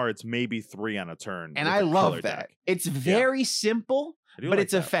 2 cards, maybe 3 on a turn. And with I a love color that. deck. It's very simple. I do But like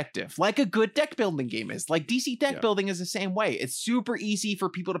it's that. effective, like a good deck building game is. Like DC deck Yeah. building is the same way. It's super easy for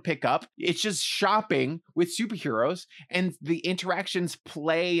people to pick up. It's just shopping with superheroes, and the interactions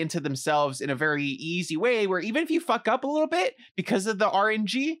play into themselves in a very easy way. Where even if you fuck up a little bit because of the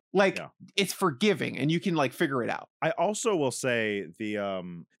RNG, like Yeah. it's forgiving, and you can like figure it out. I also will say the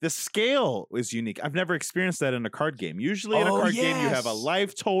scale is unique. I've never experienced that in a card game. Usually in a Oh, card game, you have a yes.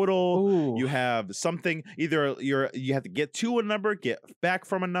 life total. Ooh. You have something. Either you have to get to a number, get back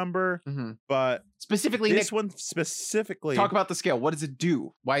from a number. Mhm. But Specifically, this Nick, one specifically, talk about the scale. What does it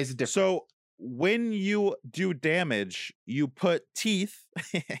do? Why is it different? so when you do damage, you put teeth,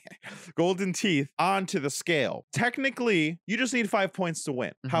 golden teeth, onto the scale. Technically, you just need 5 points to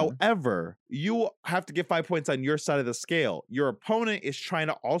win. Mhm. However, you have to get 5 points on your side of the scale. Your opponent is trying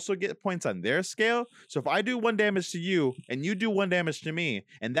to also get points on their scale. So if I do 1 damage to you and you do 1 damage to me,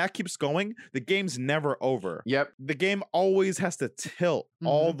 and that keeps going, the game's never over. Yep. The game always has to tilt Mm-hmm.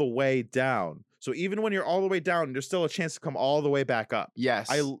 all the way down. So even when you're all the way down, there's still a chance to come all the way back up. Yes.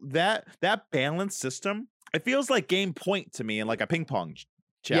 That balanced system, it feels like game point to me in like a ping pong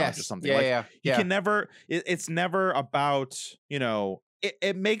challenge or something. Yeah. Like yeah. you yeah. can never it's never about,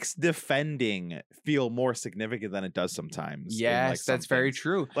 it makes defending feel more significant than it does sometimes. in, like, Yes, some that's very things.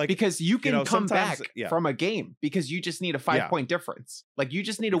 true. Like, because you can come back sometimes- yeah. from a game because you just need a 5-point difference. Like you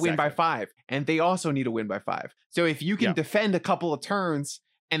just need to win by Exactly. 5, and they also need to win by 5. So if you can Yeah. defend a couple of turns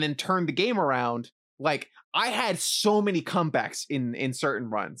and then turn the game around, like I had so many comebacks in certain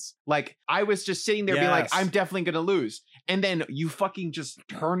runs. Like I was just sitting there being like, Yes. I'm definitely gonna lose, and then you fucking just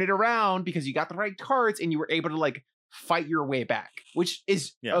turn it around because you got the right cards and you were able to like fight your way back, which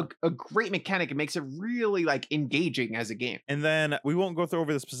is Yeah. a great mechanic. It makes it really like engaging as a game. And then we won't go through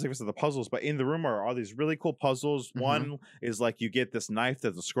over the specifics of the puzzles, but in the room are all these really cool puzzles. Mhm. One is like you get this knife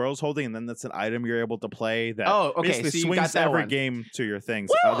that the squirrel's holding, and then that's an item you're able to play that Oh, okay. basically So you swings got that every one. game to your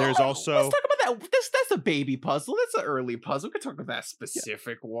things. Well, There's also let's talk about that. That's a baby puzzle. That's an early puzzle. We could talk about that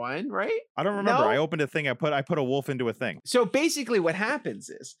specific one, right? I don't remember. No? I opened a thing. I put a wolf into a thing. So basically, what happens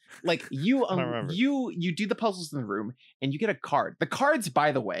is like you I don't remember. you do the puzzles in the room and you get a card. The cards,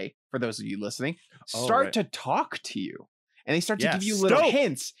 by the way, for those of you listening, Oh, start right. to talk to you, and they start to give Yes, you little dope.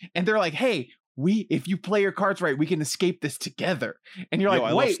 hints, and they're like, "Hey, if you play your cards right, we can escape this together." And you're Yo,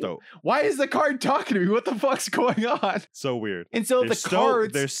 like, I love "Wait, Stoat. why is the card talking to me? What the fuck's going on?" So weird. And so There's the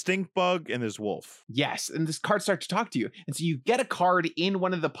cards, there's stink bug, and there's wolf. yes, and this card starts to talk to you. And so you get a card in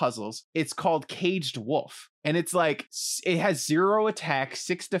one of the puzzles. It's called Caged Wolf. And it's like, it has 0 attack,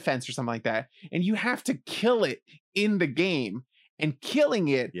 6 defense or something like that. And you have to kill it in the game. And killing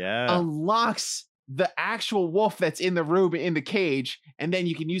it Yeah. unlocks the actual wolf that's in the room in the cage. And then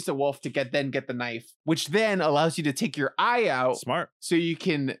you can use the wolf to get the knife, which then allows you to take your eye out Smart. so you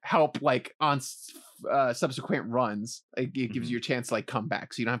can help like on subsequent runs. It gives Mhm. you a chance to like come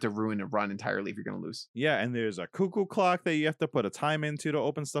back, so you don't have to ruin a run entirely if you're gonna lose. Yeah, and there's a cuckoo clock that you have to put a time into to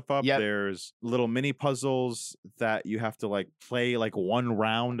open stuff up. Yep. There's little mini puzzles that you have to like play like 1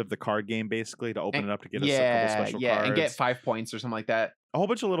 round of the card game basically to open And- it up to get a couple special cards. and get 5 points or something like that. A whole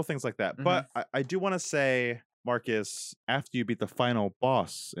bunch of little things like that. Mhm. But I do want to say, Marcus, after you beat the final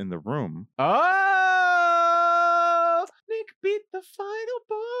boss in the room, Oh, Nick beat the final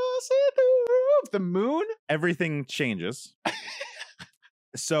boss in the room. The moon. everything changes.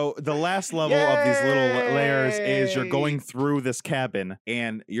 So the last level of these little layers is you're Yay! going through this cabin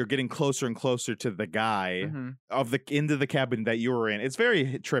and you're getting closer and closer to the guy Mhm. into the cabin that you were in. It's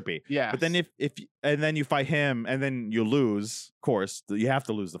very trippy. Yeah. But then and then you fight him and then you lose. Of course, you have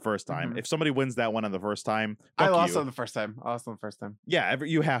to lose the first time. Mhm. If somebody wins that one on the first time, I fuck lost you. on the first time. Yeah,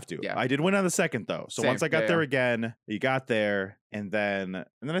 you have to. Yeah. I did win on the second though. So Same. once I got Yeah, there yeah. again, you got there, and then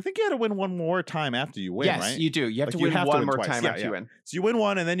I think you had to win one more time after you win, Yes, right? you do. You have Like, to you win have to one win more twice. time Yeah, after you win. So you win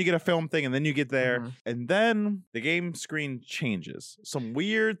one, and then you get a film thing, and then you get there, Mhm. and then the game screen changes. Some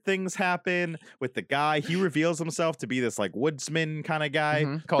weird things happen with the guy. He reveals himself to be this like woodsman kind of guy.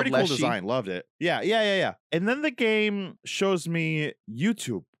 Mhm. Called Pretty cool Leshy. design. Loved it. Yeah. And then the game shows me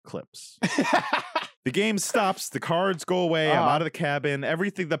YouTube clips. The game stops, the cards go away, I'm Uh-huh. out of the cabin,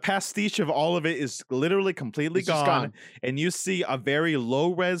 everything, the pastiche of all of it is literally completely It's just gone, and you see a very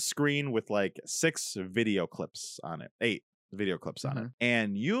low-res screen with like 8 video clips on it,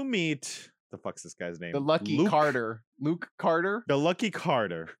 and you meet, the fuck's this guy's name? The Lucky Luke Carter. Luke Carter? The Lucky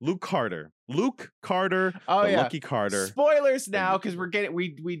Carter. Luke Carter. Oh, the yeah. Lucky Carter. Spoilers now, YouTuber. because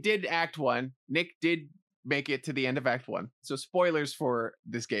we did Act 1. Nick did make it to the end of Act 1. So spoilers for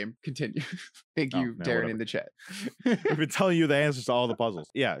this game. Continue. Thank Oh, you, no, Darren, whatever. in the chat. We've been telling you the answers to all the puzzles.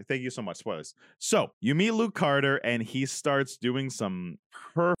 Yeah, thank you so much. Spoilers. So you meet Luke Carter, and he starts doing some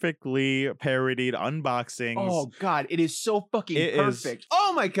perfectly parodied unboxings. Oh God, it is so fucking It is- perfect.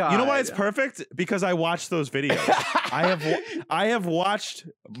 Oh my God. You know why it's perfect? Because I watched those videos. I have watched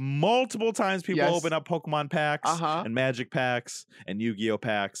multiple times people Yes. open up Pokemon packs Uh-huh. and Magic packs and Yu-Gi-Oh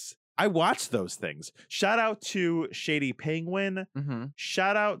packs. I watched those things. Shout out to Shady Penguin. Mhm.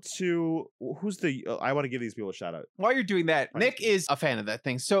 Shout out to who's the I want to give these people a shout out. While you're doing that, Fine. Nick is a fan of that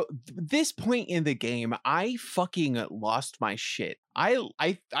thing. So this point in the game, I fucking lost my shit. I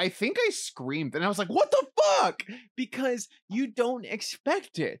think I screamed and I was like, "What the fuck?" Because you don't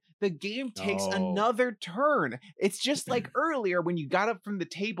expect it. The game takes No. another turn. It's just like earlier when you got up from the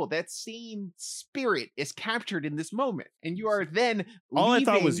table. That same spirit is captured in this moment, and you are then All I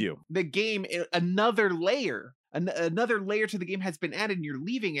thought was leaving you. the game. Another layer. Another layer to the game has been added, and you're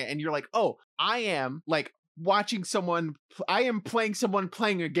leaving it, and you're like, "Oh, I am like." Watching someone, I am playing someone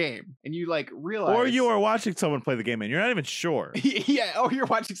playing a game, and you like realize, Or you are watching someone play the game and you're not even sure. yeah, or you're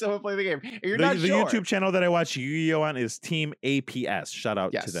watching someone play the game, and you're the not sure. YouTube channel that I watch Yu-Gi-Oh on is Team APS. Shout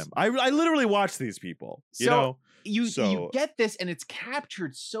out to Yes. them. I literally watch these people. You So, know, you So- get this, and it's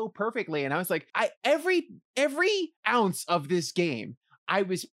captured so perfectly. And I was like, every ounce of this game I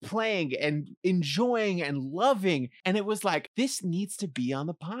was playing and enjoying and loving, and it was like, this needs to be on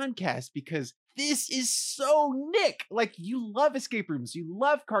the podcast because this is so Nick. Like, you love escape rooms, you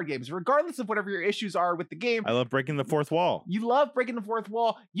love card games, regardless of whatever your issues are with the game. I love breaking the fourth wall. You love breaking the fourth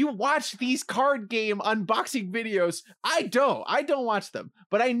wall. You watch these card game unboxing videos. I don't watch them,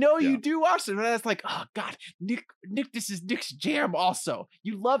 but I know Yeah. you do watch them. And I was like, oh God, Nick, this is Nick's jam. Also,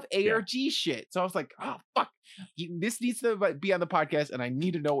 you love ARG shit. So I was like, oh fuck, this needs to be on the podcast, and I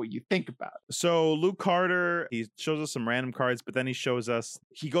need to know what you think about it. So Luke Carter, he shows us some random cards, but then he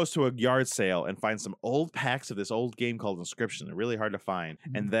goes to a yard sale and finds some old packs of this old game called Inscription. They're really hard to find.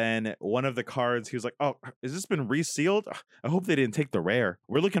 And then one of the cards, he was like, "Oh, has this been resealed? I hope they didn't take the rare.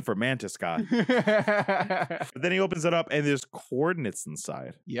 We're looking for Mantis God." But then he opens it up and there's coordinates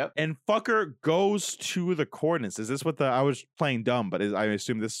inside. Yep. And fucker goes to the coordinates. Is this what I was playing dumb, but I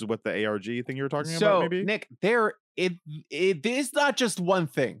assume this is what the ARG thing you were talking So about, maybe? Nick, it is not just one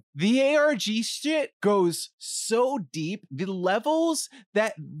thing. The ARG shit goes so deep. The levels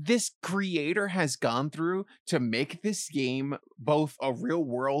that this creator has gone through to make this game both a real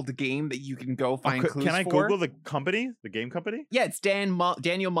world game that you can go find clues Can I for. Google the company? The game company? Yeah, it's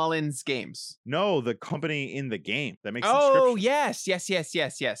Daniel Mullins Games. No, the company in the game that makes Oh, Inscription.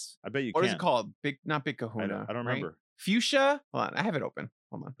 yes. I bet you What can. is it called? Not Big I Kahuna. don't right? remember. Fuchsia? Hold on, I have it open.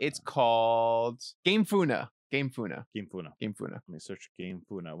 Hold on. It's called Game Funa. Game Funa. Let me search Game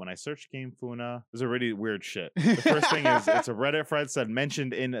Funa. When I search Game Funa, there's already weird shit. The first thing is it's a Reddit thread said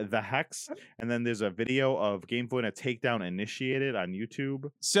mentioned in the Hex, and then there's a video of Game Funa takedown initiated on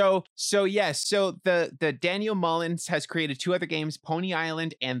YouTube. So the Daniel Mullins has created 2 other games, Pony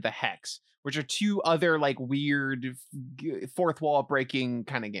Island and The Hex, which are 2 other like weird fourth wall breaking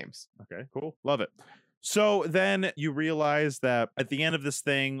kind of games. Okay, cool. Love it. So then you realize that at the end of this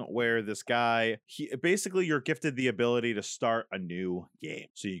thing where this guy, basically you're gifted the ability to start a new game.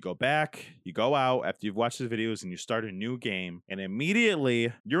 So you go back, you go out after you've watched his videos and you start a new game, and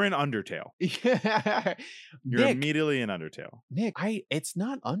immediately you're in Undertale. Yeah. You're immediately in Undertale. Nick, it's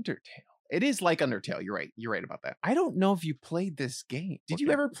not Undertale. It is like Undertale. You're right. You're right about that. I don't know if you played this game. Did you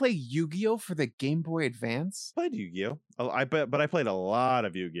Okay. ever play Yu-Gi-Oh for the Game Boy Advance? Played Yu-Gi-Oh. But I played a lot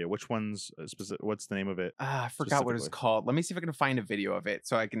of Yu-Gi-Oh. Which one's specific? What's the name of it? I forgot what it's Specifically. called. Let me see if I can find a video of it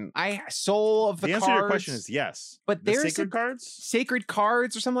so I can. Soul of the The Cards. answer to your question is yes. But The there's Sacred Cards. Sacred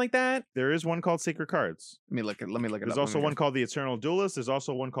Cards or something like that. There is one called Sacred Cards. Let me look it. Let me look it There's up. also one called the Eternal Duelist. There's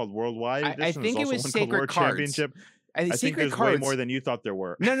also one called Worldwide Edition. I think There's it also was one called Sacred World Cards. Championship. I think Sacred there's Cards. way more than you thought there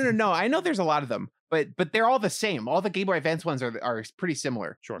were. No. I know there's a lot of them, but they're all the same. All the Game Boy Advance ones are pretty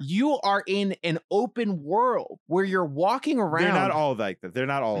similar. Sure. You are in an open world where you're walking around. They're not all like that. They're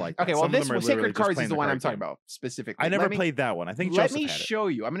not all like that. Okay, well, Some of this them are one, literally Sacred just Cards playing is the one card I'm talking game. about specifically. I never Let me- played that one. I think Let Joseph me had it. show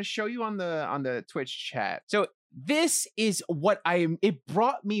you. I'm going to show you on the Twitch chat. So this is what I am. It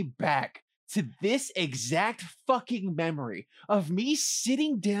brought me back to this exact fucking memory of me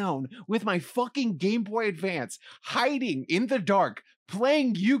sitting down with my fucking Game Boy Advance, hiding in the dark,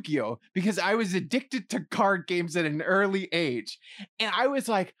 playing Yu-Gi-Oh! Because I was addicted to card games at an early age. And I was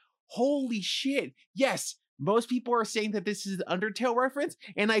like, holy shit. Yes, most people are saying that this is an Undertale reference,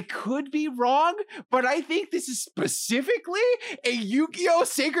 and I could be wrong, but I think this is specifically a Yu-Gi-Oh!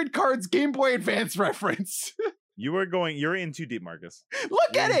 Sacred Cards Game Boy Advance reference. You're in too deep, Marcus. Look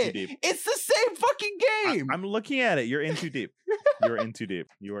You're at in too it. deep. It's the same fucking game. I'm looking at it. You're in too deep. You're in too deep.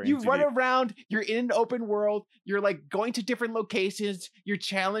 You are in You too run deep. around, you're in an open world, you're like going to different locations, you're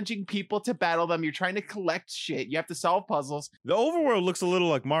challenging people to battle them, you're trying to collect shit, you have to solve puzzles. The overworld looks a little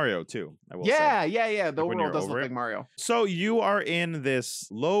like Mario too. I will say. Yeah. The Like when overworld you're does over look it. like Mario. So you are in this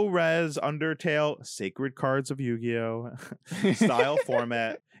low-res Undertale Sacred Cards of Yu-Gi-Oh style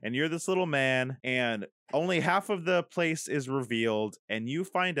format, and you're this little man, and only half of the place is revealed, and you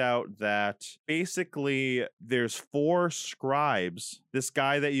find out that basically there's 4 scribes. This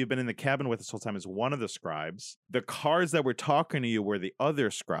guy that you've been in the cabin with this whole time is one of the scribes. The cards that were talking to you were the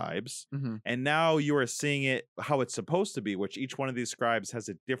other scribes. And now you are seeing it how it's supposed to be, which each one of these scribes has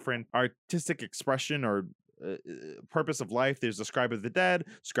a different artistic expression or purpose of life. There's the scribe of the dead,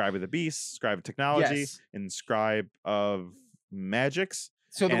 scribe of the beast, scribe of technology, Yes. and scribe of magics.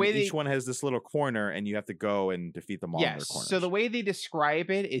 So the And way each one has this little corner, and you have to go and defeat them all in their Yes. corners. So the way they describe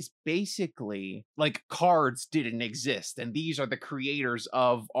it is basically like cards didn't exist, and these are the creators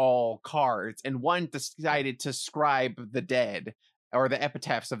of all cards. And one decided to scribe the dead or the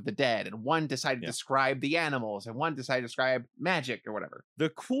epitaphs of the dead, and one decided to scribe the animals, and one decided to scribe magic or whatever. The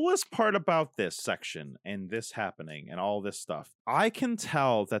coolest part about this section and this happening and all this stuff, I can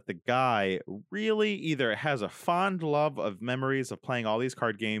tell that the guy really either has a fond love of memories of playing all these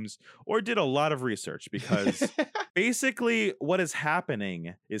card games or did a lot of research, because basically what is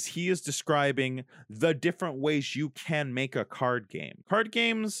happening is he is describing the different ways you can make a card game. Card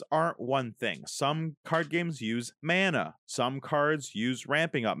games aren't one thing. Some card games use mana. Some cards use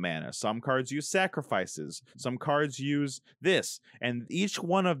ramping up mana. Some cards use sacrifices. Some cards use this. And each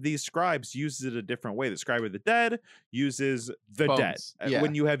one of these scribes uses it a different way. The scribe of the dead uses the dead. Bones. Yeah.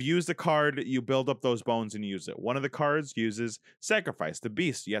 When you have used a card, you build up those bones and use it. One of the cards uses sacrifice, the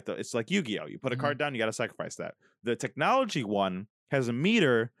beast. You have to, it's like Yu-Gi-Oh! You put a card down, you got to sacrifice that. The technology one has a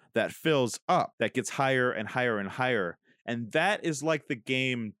meter that fills up, that gets higher and higher and higher. And that is like the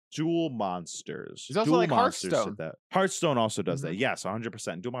game Duel Monsters. It's also Duel like Monsters did Hearthstone. that. Hearthstone also does that. Yes,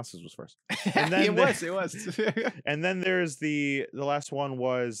 100%. Duel Monsters was first. And then it was. And then there's the last one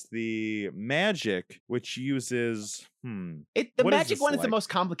was the Magic, which uses The what is magic this one is the like? most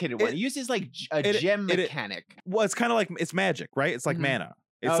complicated one. It- It uses like a it- gem it- mechanic. well, it's kind of like it's magic, right? It's like Mhm. mana.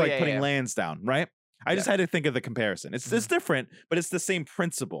 It's Oh, like yeah, putting yeah. lands down, right? I just had to think of the comparison. It's different, but it's the same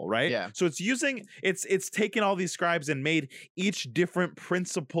principle, right? Yeah. So it's taken all these scribes and made each different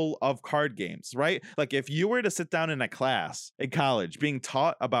principle of card games, right? Like if you were to sit down in a class in college being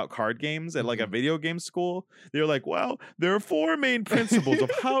taught about card games at like a video game school, they're like, well, there are 4 main principles of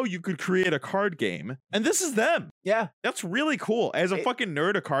how you could create a card game, and this is them. Yeah. That's really cool. As a It- fucking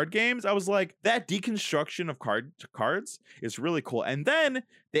nerd of card games, I was like, that deconstruction of cards is really cool. And then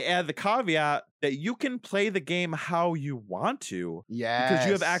they add the caveat that you can play the game how you want to Yeah. because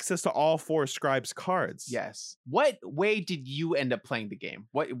you have access to all 4 scribes cards. Yes. What way did you end up playing the game?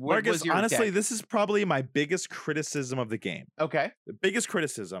 What Marcus, was your honestly, deck? this is probably my biggest criticism of the game. Okay. The biggest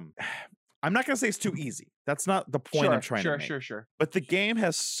criticism. I'm not going to say it's too easy. That's not the point I'm trying to make. Sure. But the game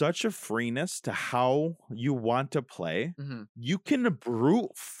has such a freeness to how you want to play. Mhm. You can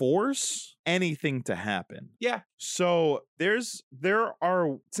brute force anything to happen. Yeah. So there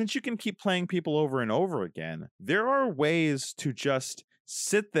are, since you can keep playing people over and over again, there are ways to just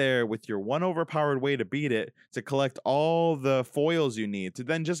sit there with your one overpowered way to beat it, to collect all the foils you need to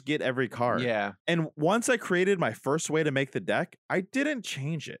then just get every card. Yeah. And once I created my first way to make the deck, I didn't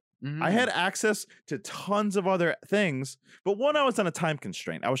change it. I had access to tons of other things, but one, I was on a time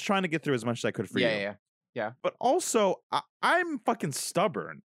constraint. I was trying to get through as much as I could for you. Yeah. But also, I'm fucking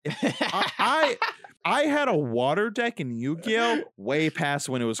stubborn. I had a water deck in Yu-Gi-Oh! Way past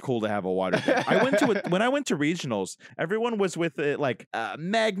when it was cool to have a water deck. When I went to regionals, everyone was with it like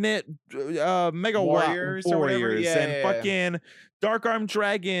Magnet, Mega Warriors Warriors, or and fucking Dark Arm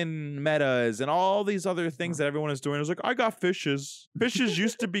Dragon metas and all these other things that everyone is doing. I was like, I got fishes. Fishes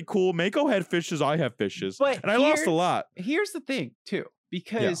used to be cool. Mako had fishes. I have fishes. But and I lost a lot. Here's the thing, too,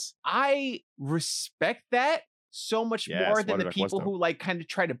 because I respect that so much more than the people who like kind of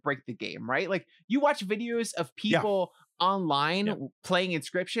try to break the game, right? Like you watch videos of people online playing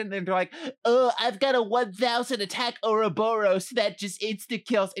Inscription and they're like, oh, I've got a 1000 attack Ouroboros that just insta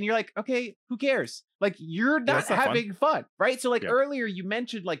kills. And you're like, okay, who cares? Like you're not having fun, right? So like earlier you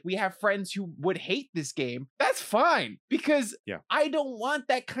mentioned like we have friends who would hate this game. That's fine because I don't want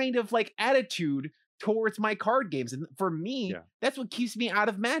that kind of like attitude towards my card games. And for me, that's what keeps me out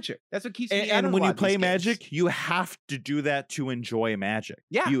of Magic. That's what keeps me out of And when you play games. Magic, you have to do that to enjoy Magic.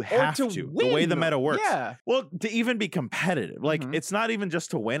 Yeah. You have to. Win. The way the meta works. Yeah. Well, to even be competitive. Like, it's not even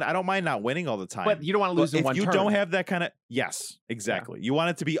just to win. I don't mind not winning all the time. But you don't want to lose in one turn. If you don't have that kind of... Yes, exactly. You want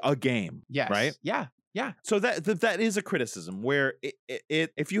it to be a game. Yes. Right? Yeah. Yeah. So that is a criticism where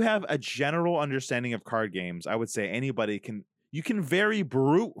if you have a general understanding of card games, I would say anybody can... You can very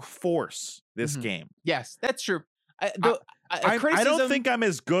brute force this game. Yes, that's true. I don't think I'm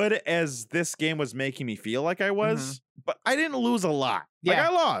as good as this game was making me feel like I was, but I didn't lose a lot. Like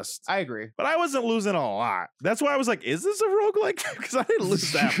I lost. I agree. But I wasn't losing a lot. That's why I was like, is this a roguelike? Because I didn't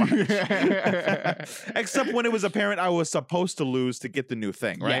lose that much. Except when it was apparent I was supposed to lose to get the new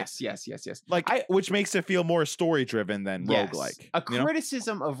thing, right? Yes. Like, which makes it feel more story-driven than roguelike. A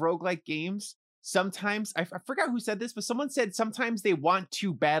criticism of roguelike games, sometimes, I forgot who said this, but someone said sometimes they want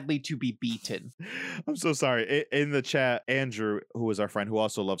too badly to be beaten. I'm so sorry. In the chat, Andrew, who is our friend who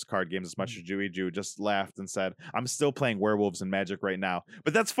also loves card games as much as Jewy Jew, just laughed and said, I'm still playing Werewolves and Magic right now.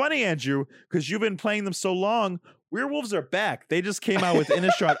 But that's funny, Andrew, because you've been playing them so long. Werewolves are back. They just came out with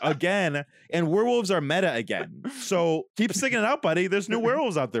Innistrad again, and werewolves are meta again. So keep sticking it out, buddy. There's new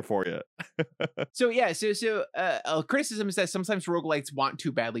werewolves out there for you. So a criticism is that sometimes roguelites want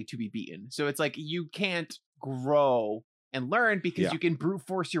too badly to be beaten. So it's like you can't grow and learn because you can brute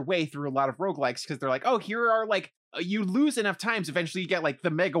force your way through a lot of roguelikes because they're like, oh, here are like, you lose enough times, eventually you get like the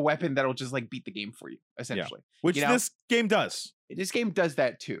mega weapon that'll just like beat the game for you, essentially. Which this game does. This game does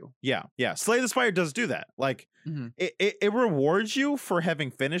that too. Yeah. Slay the Spire does do that. Like it rewards you for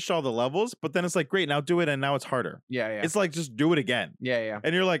having finished all the levels, but then it's like, great, now do it, and now it's harder. Yeah. It's like, just do it again. Yeah.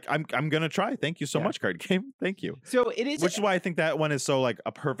 And you're like, I'm gonna try. Thank you so much, card game. Thank you. So it is, which is why I think that one is so like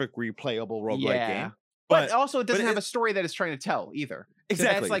a perfect replayable roguelike game. But also it doesn't have a story that it's trying to tell either.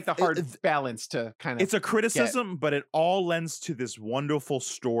 Exactly. So that's like the hard balance to kind of... It's a criticism, but it all lends to this wonderful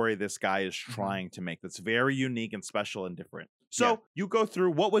story this guy is trying to make that's very unique and special and different. So you go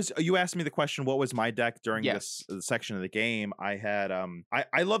through, you asked me the question, what was my deck during this section of the game? I had,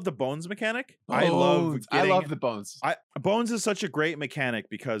 I love the bones mechanic. I love the bones. Bones is such a great mechanic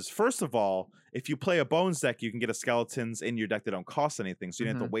because first of all, if you play a bones deck, you can get a skeletons in your deck that don't cost anything. So you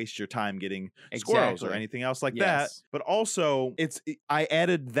don't have to waste your time getting squirrels or anything else like that. But also I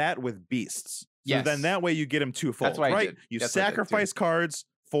added that with beasts. So then that way you get them twofold. That's what I did. You sacrifice cards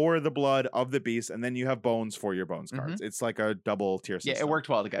for the blood of the beast, and then you have bones for your bones cards. It's like a double tier system. Yeah, it worked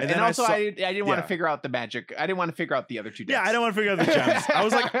well together. And also, I didn't want to figure out the magic. I didn't want to figure out the other two decks. Yeah, I don't want to figure out the gems. I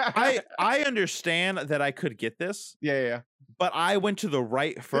was like, I understand that I could get this. Yeah. But I went to the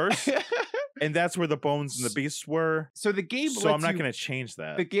right first. And that's where the bones and the beasts were. So the game. So I'm not going to change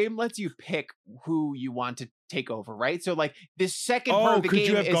that. The game lets you pick who you want to take over, right? So like this second part of the game is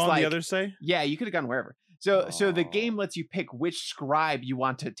like. Could you have gone the other say? Yeah, you could have gone wherever. So the game lets you pick which scribe you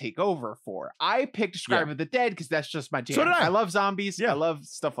want to take over for. I picked Scribe of the Dead because that's just my jam. So did I. I love zombies. Yeah. I love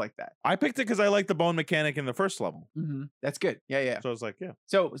stuff like that. I picked it because I like the bone mechanic in the first level. That's good. Yeah. So I was like, yeah.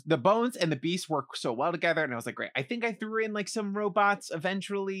 So the bones and the beasts work so well together, and I was like, great. I think I threw in like some robots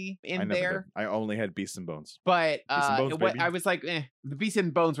eventually in there. I only had beasts and bones. But bones, I was like, the beasts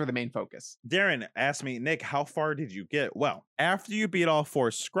and bones were the main focus. Darren asked me, Nick, how far did you get? Well, after you beat all 4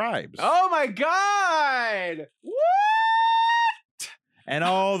 scribes. Oh my god! What? And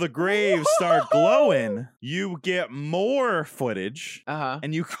all the graves start glowing, you get more footage,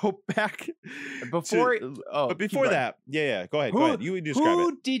 and you go back before. But before that, go ahead. Go ahead. You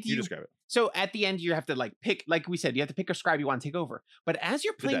describe it. You describe it. So at the end, you have to like pick, like we said, you have to pick a scribe you want to take over. But as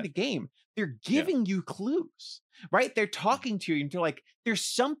you're playing the game, they're giving you clues, right? They're talking to you, and they're like, "There's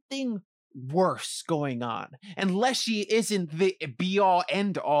something worse going on. And Leshy isn't the be all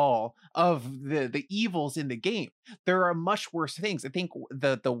end all of the evils in the game. There are much worse things. I think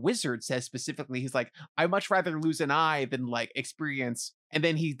the wizard says specifically, he's like, I much rather lose an eye than like experience. And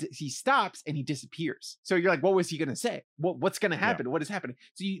then he stops and he disappears. So you're like, what was he gonna say? What's gonna happen? What is happening?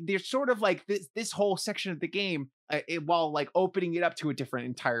 So there's sort of like this whole section of the game, while like opening it up to a different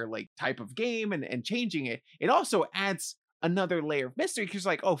entire like type of game and changing it, it also adds another layer of mystery, because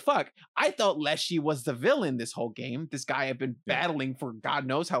like, oh fuck, I thought Leshy was the villain this whole game. This guy I've been battling for God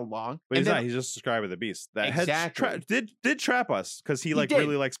knows how long. But he's not. He's just described the beast that exactly. did trap us, because he like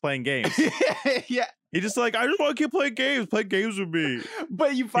really likes playing games. Yeah. He just like, I just want to keep playing games. Play games with me.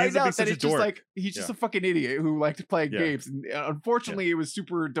 But you find out that it's just like, he's just a fucking idiot who liked to play games. And unfortunately, it was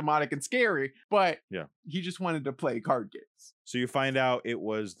super demonic and scary, but he just wanted to play card games. So you find out it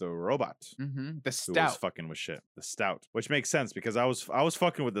was the robot. The Stout. Who was fucking with shit. The Stout. Which makes sense, because I was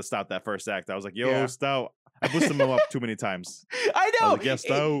fucking with the Stout that first act. I was like, yo, Stout. I boosted him up too many times. I know. Like,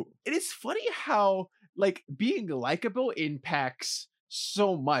 Stout. It is funny how like being likable impacts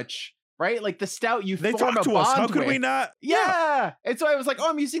so much. Right? Like the Stout, they talk to us. How could we not? Yeah. And so I was like, oh,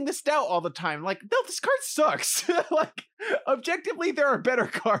 I'm using the Stout all the time. Like, no, this card sucks. Like, objectively, there are better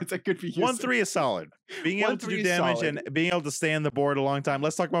cards I could be using. 1-3 is solid. Being able to do damage and being able to stay on the board a long time.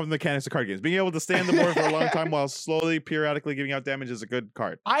 Let's talk about the mechanics of card games. Being able to stay on the board for a long time while slowly, periodically giving out damage is a good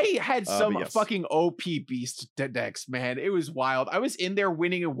card. I had some fucking OP beast decks, man. It was wild. I was in there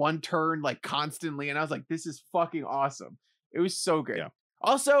winning in one turn, like constantly, and I was like, this is fucking awesome. It was so good. Yeah.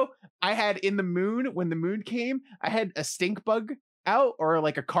 Also, I had in the moon, when the moon came, I had a stink bug out, or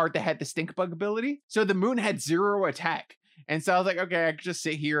like a card that had the stink bug ability. So the moon had 0 attack. And so I was like, okay, I could just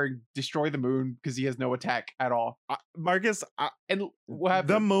sit here and destroy the moon because he has no attack at all. Marcus, and what happened?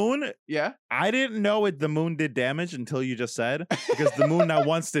 The moon? Yeah. I didn't know the moon did damage until you just said, because the moon not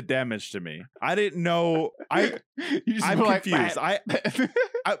once did damage to me. I didn't know. I'm confused.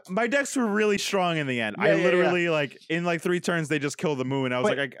 My decks were really strong in the end. I literally like in like 3 turns they just killed the moon. I was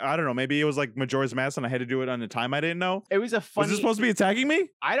like, I don't know. Maybe it was like Majora's Mask and I had to do it on the time I didn't know. It was a funny. Was it supposed to be attacking me?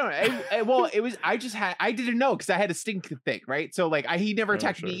 I don't know. Well, it was. I didn't know because I had a stink thing, right? So like he never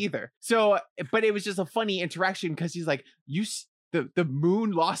attacked me either. So, but it was just a funny interaction because he's like, the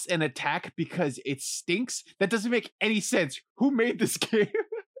moon lost an attack because it stinks. That doesn't make any sense. Who made this game?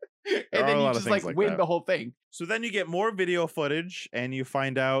 And then you just like win the whole thing. So then you get more video footage and you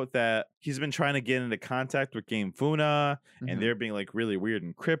find out that he's been trying to get into contact with Game Funa and they're being like really weird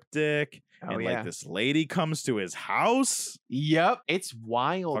and cryptic. Like this lady comes to his house. Yep. It's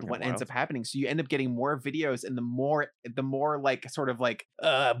wild what ends up happening. So you end up getting more videos, and the more like sort of like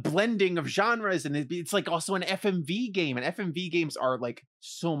blending of genres. And it's like also an FMV game. And FMV games are like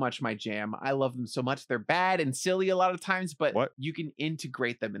so much my jam. I love them so much. They're bad and silly a lot of times, but you can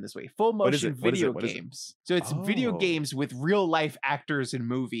integrate them in this way. Full motion video games. So it's video games with real life actors and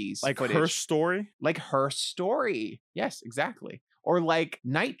movies. Like Her Story? Like Her Story. Yes, exactly. Or like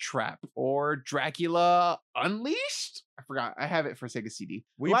Night Trap or Dracula Unleashed. I forgot. I have it for Sega CD.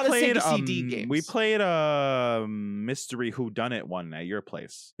 A lot of Sega CD games. We played a mystery whodunit one at your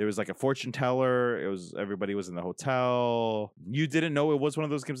place. There was like a fortune teller. Everybody was in the hotel. You didn't know it was one of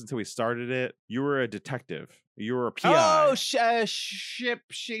those games until we started it. You were a detective. You were a PI. Oh,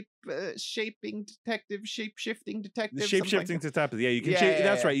 shaping detective, shape-shifting detective. Shape-shifting detective. Yeah, you can change.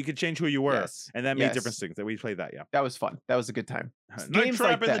 That's right. You could change who you were, and that made different things. That we played that. Yeah, that was fun. That was a good time. Night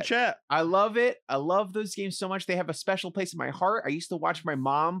Trap in the chat. I love it. I love those games so much. They have a special place in my heart. I used to watch my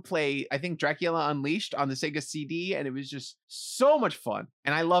mom play, I think, Dracula Unleashed on the Sega CD, and it was just so much fun.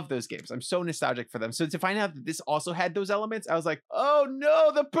 And I love those games. I'm so nostalgic for them. So to find out that this also had those elements, I was like, oh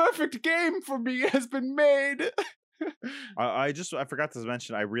no, the perfect game for me has been made. I forgot to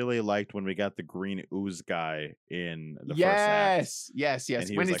mention, I really liked when we got the green ooze guy in the first act. Yes.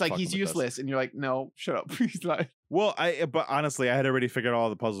 When he's like he's useless, and you're like, no, shut up. He's like, well, but honestly, I had already figured out all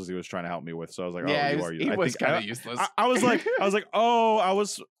the puzzles he was trying to help me with, so I was like, he was kind of useless. I was like,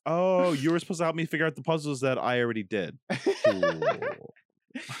 you were supposed to help me figure out the puzzles that I already did.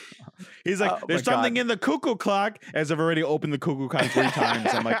 He's like, there's something in the cuckoo clock, as I've already opened the cuckoo clock 3 times.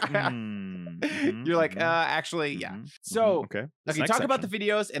 I'm like, you're like, actually, yeah. So, okay, talk about the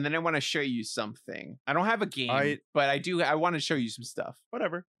videos, and then I want to show you something. I don't have a game, but I want to show you some stuff.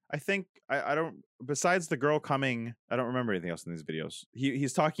 Whatever. I think I don't. Besides the girl coming, I don't remember anything else in these videos.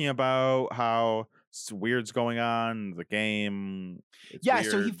 He's talking about how weird's going on the game.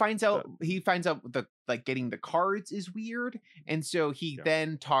 So he finds out the like getting the cards is weird, and so he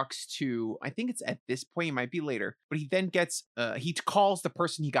then talks to, I think it's at this point, it might be later, but he then gets he calls the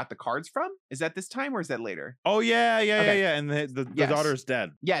person he got the cards from, Is that this time or is that later? Oh yeah. Okay. And the Yes. daughter's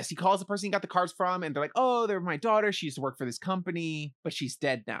dead. Yes, he calls the person he got the cards from, and they're like, "Oh, they're my daughter. She used to work for this company, but she's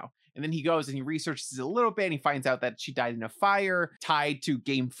dead now." And then he goes and he researches it a little bit, and he finds out that she died in a fire tied to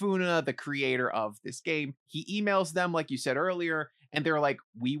Game Funa, the creator of this game. He emails them, like you said earlier, and they're like,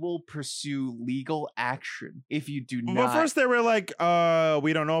 "We will pursue legal action if you do But not." first they were like,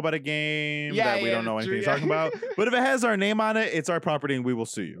 we don't know about a game that we don't know anything you're talking about. But if it has our name on it, it's our property and we will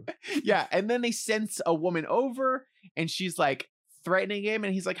sue you. Yeah, and then they sense a woman over, and she's like threatening him,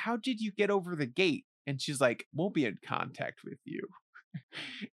 and he's like, "How did you get over the gate?" And she's like, "We'll be in contact with you."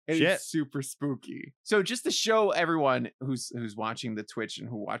 And Shit. it's super spooky. So just to show everyone who's watching the Twitch and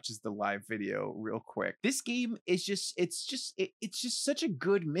who watches the live video real quick, this game is it's just such a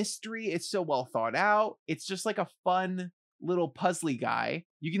good mystery. It's so well thought out. It's just like a fun little puzzly guy.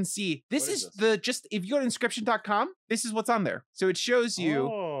 You can see this What is is the just if you go to inscription.com, this is what's on there. So it shows you.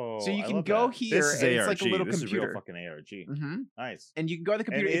 So you I can love go that. here, This is and ARG. it's like a little this computer. Is real fucking ARG. Mhm. Nice. And you can go to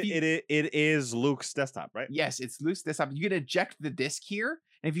the And computer. If you, it is Luke's desktop, right? yes, it's loose desktop. You can eject the disk here,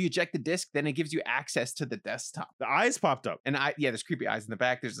 and if you eject the disk, then it gives you access to the desktop. The eyes popped up. And there's creepy eyes in the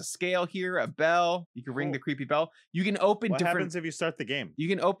back. There's a scale here, a bell. You can ring Cool. the creepy bell. You can open What different. happens if you start the game? You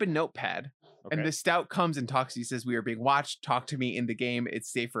can open Notepad, Okay. and the stout comes and talks to you. Says, "We are being watched. Talk to me in the game.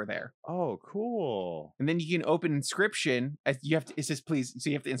 It's safer there." Oh, cool. And then you can open Inscription. You have to. It says, "Please."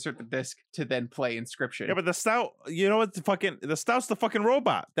 So you have to insert the disc to then play Inscription. Yeah, but the stout, you know what? The stout's the fucking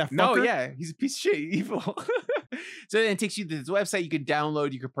robot. That fucker. No, yeah, he's a piece of shit, evil. So then it takes you to this website you can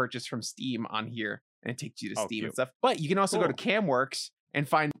download, you can purchase from Steam on here, and it takes you to Oh, Steam and cute. stuff. But you can also go to Cool. Camworks and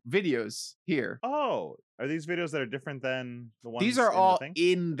find videos here. Oh, are these videos that are different than the ones? These are in the all thing?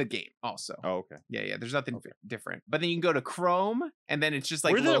 in the game, also. Oh, okay. Yeah. There's nothing Okay. different. But then you can go to Chrome, and then it's just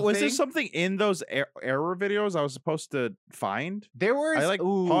like Was there thing. something in those error videos I was supposed to find? There was I like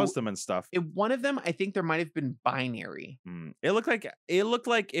paused them and stuff. One of them, I think there might have been binary. It looked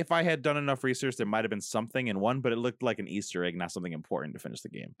like if I had done enough research, there might have been something in one, but it looked like an Easter egg, not something important to finish the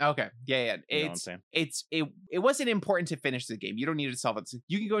game. Okay. Yeah. You know what I'm saying? It wasn't important to finish the game. You don't need to solve it. So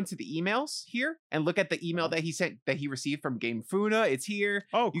you can go into the emails here and look at the email that he sent that he received from Game Funa. It's here.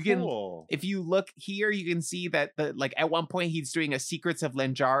 Oh, You can- cool. If you look here, you can see that at one point he's doing a Secrets of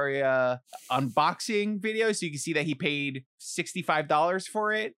Lanjaria unboxing video. So you can see that he paid $65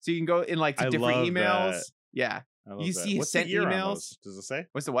 for it. So you can go in to I different love emails. that. Yeah. I love You that. see his What's the sent year on emails? those? Does it say?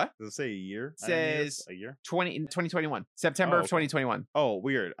 What's the what? Does it say a year? Says a year. 2021. September Oh, of okay. 2021. Oh,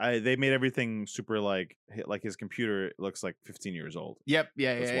 weird. They made everything super like his computer looks like 15 years old. Yep.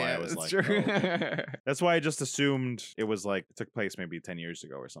 Yeah. That's yeah. why I yeah, was that's like, true. oh, okay. That's why I just assumed it was like it took place maybe 10 years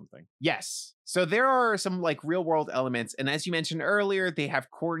ago or something. Yes. So there are some real world elements. And as you mentioned earlier, they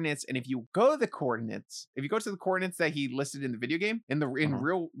have coordinates. And if you go to the coordinates that he listed in the video game, in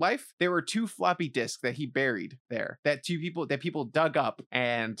real life, there were 2 floppy disks that he buried there that people dug up,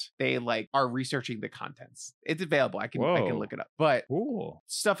 and they are researching the contents. It's available. I can Whoa. look it up. But Cool.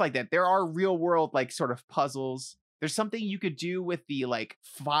 stuff like that. There are real world sort of puzzles. There's something you could do with the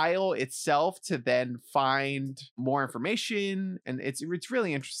file itself to then find more information, and it's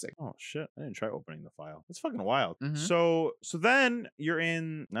really interesting. Oh shit! I didn't try opening the file. It's fucking wild. Mhm. So then you're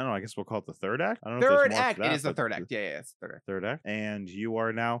in. I don't know. I guess we'll call it the third act. I don't know. if there's Third more to act. It that, is the but third act. Yeah, it's the third act. Third act, and you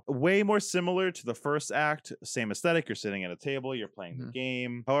are now way more similar to the first act. Same aesthetic. You're sitting at a table. You're playing the Mhm.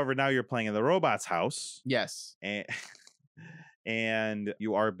 game. However, now you're playing in the robot's house, Yes. and and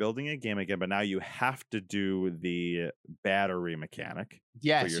you are building a game again. But now you have to do the battery mechanic.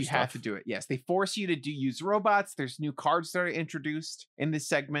 Yes, your you have to stuff. do it. Yes, they force you to use robots. There's new cards that are introduced in this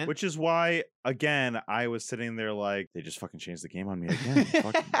segment. Which is why, again, I was sitting there like, they just fucking changed the game on me again.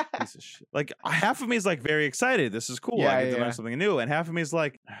 Fucking piece of shit. Half of me is very excited. This is cool. Yeah, I get to yeah. learn something new. And half of me is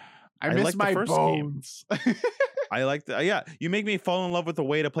like, I I miss like the my first game. bones. I like the, yeah, you make me fall in love with the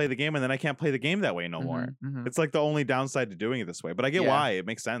way to play the game, and then I can't play the game that way no more. Mhm, mhm. It's the only downside to doing it this way. But I get Yeah. why. It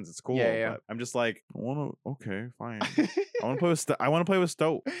makes sense. It's cool. Yeah, yeah. But I'm just like, okay, fine. I want to play with I want to play with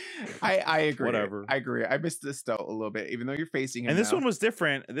Stoat. I agree. Whatever. I agree. I missed this though a little bit, even though you're facing him. And this now. one was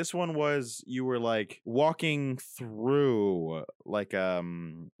different. This one was you were walking through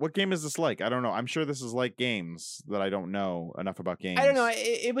what game is this like? I don't know. I'm sure this is like games that I don't know enough about games. I don't know.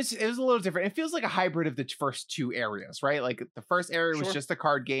 It was a little different. It feels like a hybrid of the first 2 areas, right? The first area was Sure. just a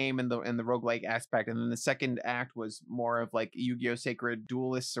card game and the roguelike aspect, and then the second act was more of Yu-Gi-Oh! Sacred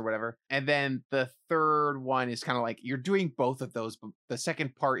Duelists or whatever. And then the third one is kind of like you're doing both of those, but the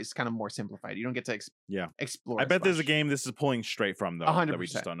second part is kind of more simplified. You don't get to explore. I as bet there's a much. game this is pulling straight from though that we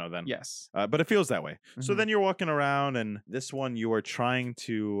 100%. just don't know then. Yes. But it feels that way. So Mhm. then you're walking around, and this one you are trying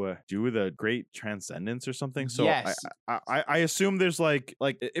to do the Great Transcendence or something. So Yes. I assume there's like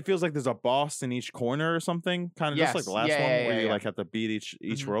it feels like there's a boss in each corner or something, kind of just like Yes. the last Yeah, one yeah, where yeah, you yeah. like have to beat each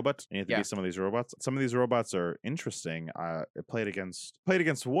Mhm. robot. And you have to Yeah. beat some of these robots. Some of these robots are interesting. I played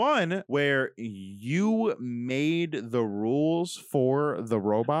against one where you made the rules for the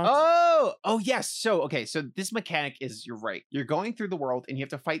robot. Oh yes. So okay, so this mechanic is, you're right. You're going through the world and you have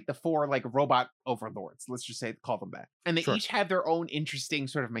to fight the 4 like robot overlords. Let's just say call them that. And they Sure. each have their own interesting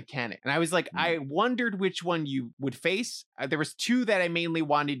sort of mechanic. And I was like, I wondered which one you would face. There was 2 that I mainly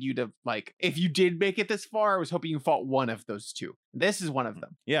wanted you to like. If you did make it this far, I was hoping you fought one of those 2. This is one of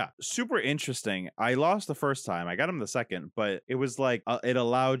them. Yeah, super interesting. I lost the first time. I got him the second, but it was like it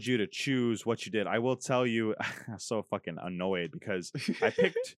allowed you to choose what you did. I will tell you, I'm so fucking annoyed because I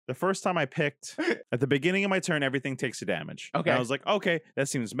picked the first time I picked at the beginning of my turn, everything takes a damage. Okay. And I was like, okay, that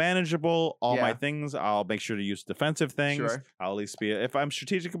seems manageable. All my Yeah. things, I'll make sure to use defensive things. Sure. I'll at least be, if I'm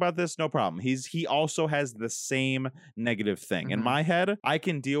strategic about this, no problem. He also has the same negative thing. In Mhm. my head, I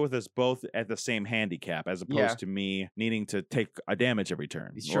can deal with this both at the same handicap as opposed Yeah. to me needing to take a damage every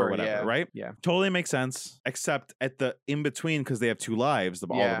turn Sure, or whatever, yeah. right? Yeah. Totally makes sense, except at the in between, because they have 2 lives,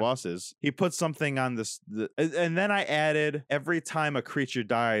 all Yeah. the bosses. He put something on and then I added every time a creature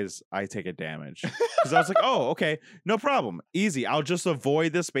dies, I take a damage. Because I was like, oh, okay, no problem, easy. I'll just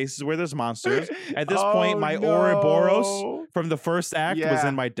avoid the spaces where there's monsters. At this point, my Ouroboros from the first act was Yeah.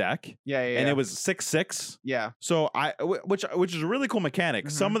 in my deck, Yeah, yeah, and yeah. it was 6/6. Yeah. So which is a really cool mechanic.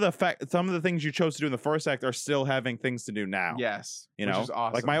 Some of the things you chose to do in the first act are still having things to do now. Yes. You which know, is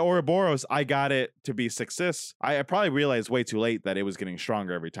awesome. like my Ouroboros, I got it to be 6/6. I probably realized way too late that it was getting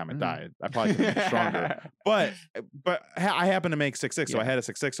stronger every time it Mhm. died. I probably could have been stronger, but I happened to make 6/6, so I Yeah. had a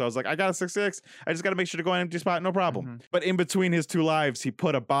 6/6. So I was like, I got a 6/6. I just got to make sure to go in an empty spot, no problem. Mhm. But in between his 2 lives, he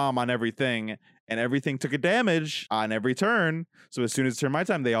put a bomb on everything, and everything took a damage on every turn. So as soon as it turned my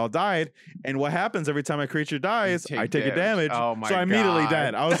time, they all died. And what happens every time a creature dies? I take a damage. Oh my so I'm immediately God.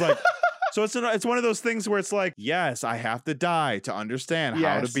 dead. I was like. So it's one of those things where it's like, yes, I have to die to understand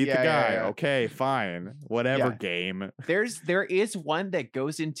how to Yes, beat yeah, the yeah, guy. yeah. Okay, fine, whatever. Yeah. Game. There is one that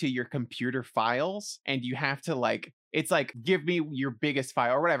goes into your computer files and you have to like, it's like, give me your biggest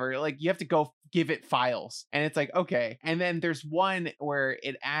file or whatever. Like you have to go give it files and it's like, okay. And then there's one where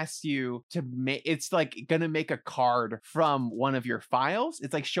it asks you to make, it's like gonna make a card from one of your files.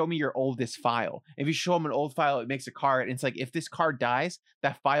 It's like, show me your oldest file. If you show them an old file, it makes a card. And it's like, if this card dies,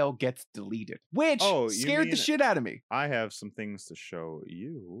 that file gets deleted, which Oh, you scared the mean- shit out of me. I have some things to show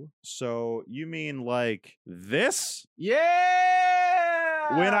you. So you mean like this?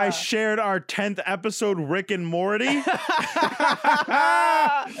 Yeah. When I shared our 10th episode, Rick and Morty?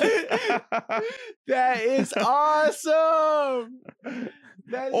 That is awesome.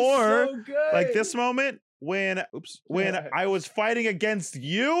 That is Or, so good. Like this moment when Yeah. I was fighting against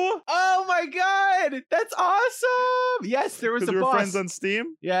you? Oh my god, that's awesome. Yes, there was Because a we were boss. friends on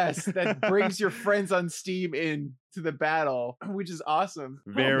Steam? Yes, that brings your friends on Steam in to the battle, which is awesome.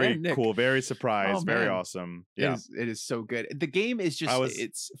 Oh, Very man, Nick. cool, very surprised, Oh, very man. awesome. It Yeah. is, it is so good. The game is just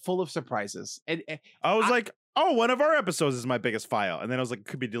it's full of surprises. And I was like, oh, one of our episodes is my biggest file. And then I was like, it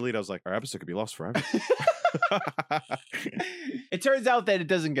could be deleted. I was like, our episode could be lost forever. it turns out that it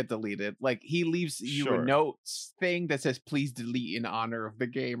doesn't get deleted. Like he leaves you Sure. a notes thing that says please delete in honor of the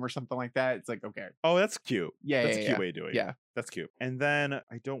game or something like that. It's like, okay. Oh, that's cute. Yeah, That's yeah, a cute yeah. way to do it. Yeah. That's cute. And then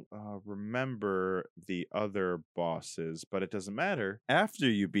I don't remember the other bosses, but it doesn't matter. After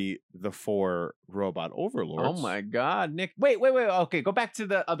you beat the 4 robot overlords. Oh my god, Nick. Wait. Okay, go back to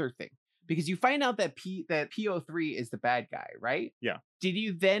the other thing. Because you find out that PO3 is the bad guy, right? Yeah. Did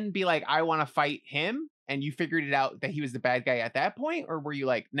you then be like, I want to fight him? And you figured it out that he was the bad guy at that point? Or were you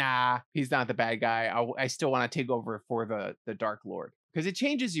like, nah, he's not the bad guy. I still want to take over for the Dark Lord? Because it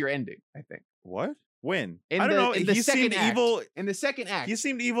changes your ending, I think. What? When? In I don't the- know. in the He seemed second act. evil. In the second act, He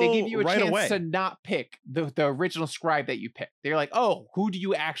seemed evil they give you a right chance away. to not pick the original scribe that you picked. They're like, oh, who do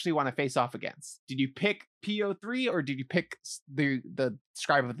you actually want to face off against? Did you pick PO3 or did you pick the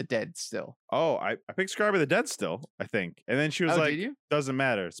scribe of the dead still? Oh, I picked Scribe of the Dead still, I think. And then she was Oh, like, did you? doesn't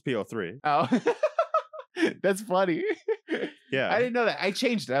matter. It's PO3. Oh, that's funny. Yeah. I didn't know that. I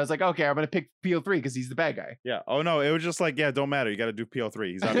changed it. I was like, okay, I'm gonna pick PO3 because he's the bad guy. Yeah. Oh no, it was just like, yeah, don't matter. You got to do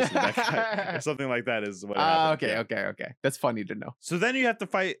PO3. He's obviously that guy. Or something like that is what happened. Okay, Yeah. okay. That's funny to know. So then you have to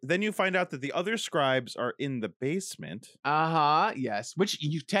fight. Then you find out that the other scribes are in the basement. Yes. Which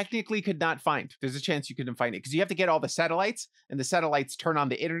you technically could not find. There's a chance you couldn't find it because you have to get all the satellites, and the satellites turn on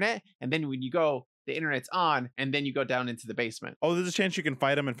the internet. And then when you go the internet's on, and then you go down into the basement. Oh, there's a chance you can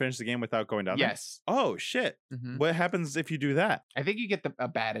fight him and finish the game without going down there? Yes. Oh, shit. Mhm. What happens if you do that? I think you get a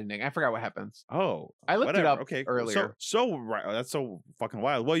bad ending. I forgot what happens. Oh, I looked it whatever. up Okay, earlier. So right, that's so fucking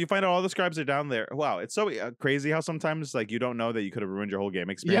wild. Well, you find out all the scribes are down there. Wow, it's so crazy how sometimes like you don't know that you could have ruined your whole game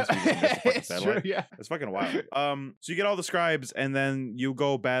experience. Yeah, if you just missed the fucking it's true. satellite. Yeah. It's fucking wild. So you get all the scribes, and then you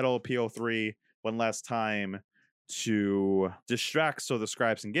go battle PO3 one last time to distract so the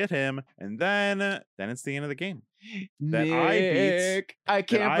scribes can get him, and then it's the end of the game. That Nick, I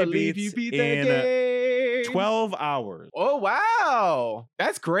can't believe you beat the in game. 12 hours. Oh wow,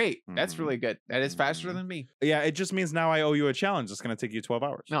 that's great. That's Mhm. really good. That is faster Mhm. than me. Yeah, it just means now I owe you a challenge. It's gonna take you 12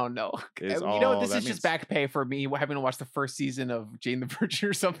 hours. No, no. Is You know, all this that is just means. back pay for me having to watch the first season of Jane the Virgin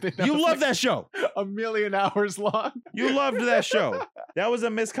or something. You was love like that show. 1,000,000 hours long. You loved that show. That was a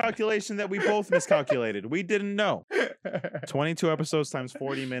miscalculation that we both miscalculated. We didn't know. 22 episodes times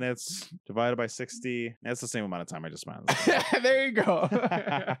 40 minutes divided by 60. That's the same amount of time I just spent. There you go.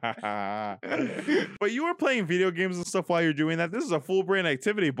 But you were playing video games and stuff while you're doing that. This is a full brain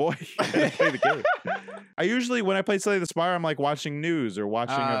activity, boy. You gotta play the game. I usually, when I play Slay the Spire, I'm like watching news or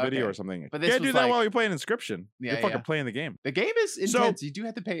watching a video okay. or something. But You this can't do was that like- while you're playing Inscription. Yeah, You're fucking yeah. playing the game. The game is intense. You do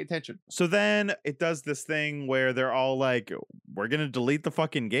have to pay attention. So then it does this thing where they're all like, we're going to delete the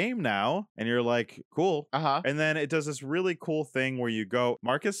fucking game now. And you're like, cool. Uh-huh. And then it does this really cool thing where you go,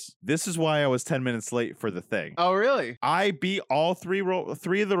 Marcus, this is why I was 10 minutes late for the thing. Oh, really? I beat all three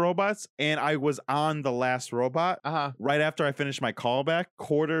of the robots, and I was on the last robot Uh-huh. right after I finished my callback,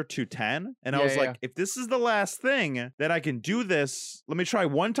 9:45. And I Yeah, was yeah, like, if this is the last thing that I can do this, let me try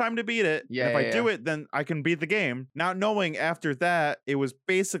one time to beat it. Yeah, and if yeah, I do it, then I can beat the game. Not knowing after that, it was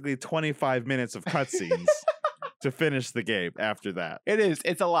basically 25 minutes of cutscenes to finish the game after that. It is.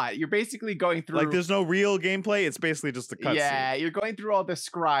 It's a lot. You're basically going through. Like, there's no real gameplay. It's basically just a cutscene. Yeah, you're going through all the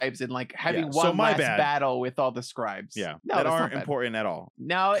scribes and like having Yeah, so one my last bad. battle with all the scribes. Yeah, No, that that's not aren't bad. important at all.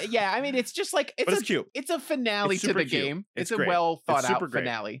 No, yeah, I mean it's just like But it's cute. It's a finale It's to super the cute. game. It's a great. well thought It's out super great.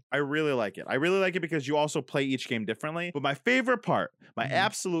 finale. I really like it. I really like it because you also play each game differently. But my favorite part, my Mhm.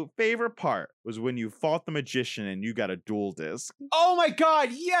 absolute favorite part, was when you fought the magician and you got a dual disc. Oh my god,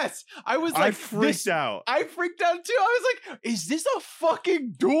 yes! I was like I freaked out. I freaked out too. I was like, is this a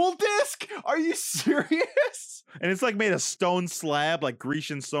fucking dual disc? Are you serious? And it's like made of stone slab, like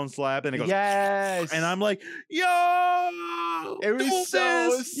Grecian stone slab, and it goes. Yes. And I'm like, yo, It was dual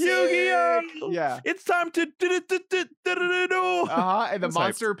so disc, Yu-Gi-Oh! sick. Yeah. It's time to do. Uh-huh. And the It's hyped.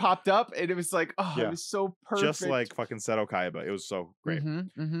 monster popped up and it was like, oh, Yeah. it was so perfect. Just like fucking Seto Kaiba. It was so great. Mhm,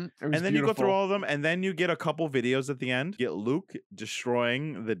 mhm. It And was then you go through beautiful. all of them, and then you get a couple videos at the end. You get Luke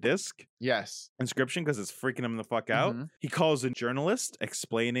destroying the disc Yes. inscription because it's freaking him the fuck out. Mhm. He calls a journalist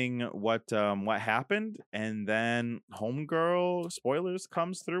explaining what happened, and then Homegirl, spoilers,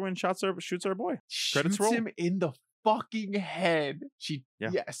 comes through and shoots our boy. Credits Shoots roll. him in the fucking head. Yeah.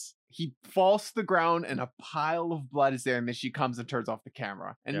 Yes. He falls to the ground and a pile of blood is there, and then she comes and turns off the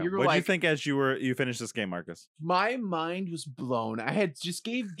camera. And Yeah. you were What do you like, think as you finished this game, Marcus? my mind was blown. I had just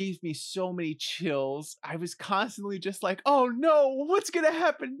gave me so many chills. I was constantly just like, oh no, what's gonna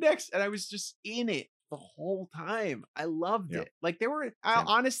happen next? And I was just in it the whole time. I loved Yeah. it. Like there were Same.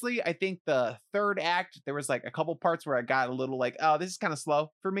 honestly, I think the third act, there was like a couple parts where I got a little like, oh, this is kind of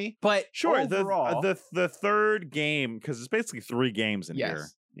slow for me. But Sure. overall, The third game, because it's basically 3 games in here.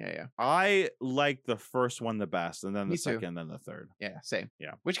 yes. Yeah. I like the first one the best, and then the Me too. second, then the third. Yeah, same.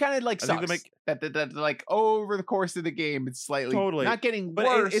 Yeah. Which kind of like I think sucks. they That like over the course of the game, it's slightly Totally. not getting But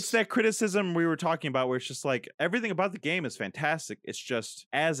worse. it's that criticism we were talking about where it's just like everything about the game is fantastic. It's just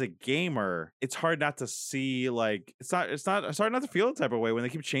as a gamer, it's hard not to see like it's hard not to feel the type of way when they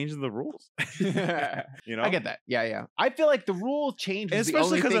keep changing the rules. You know? I get that. Yeah. I feel like the rule change, was the Especially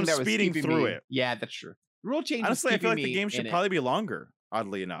only 'cause thing I'm that was speeding keeping through me- it. Yeah, that's true. The rule change. was Honestly, I feel like keeping the me game should in it. probably be longer,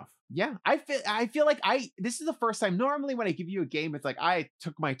 oddly enough. Yeah, I feel like this is the first time. Normally, when I give you a game, it's like I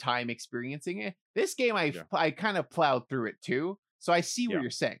took my time experiencing it. This game, Yeah. I kind of plowed through it too. So I see what Yeah.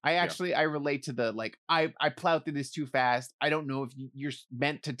 you're saying. I relate to the like I plowed through this too fast. I don't know if you're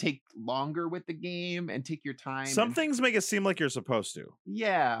meant to take longer with the game and take your time. Some and- things make it seem like you're supposed to,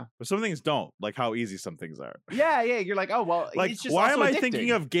 yeah, but some things don't, like how easy some things are. yeah. You're like, oh well. Like, it's just why also am I addicting.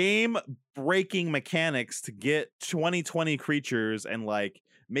 thinking of game breaking mechanics to get 2020 creatures and like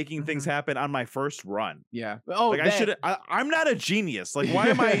making things happen on my first run? Yeah. Oh, Like I'm not a genius. Like, why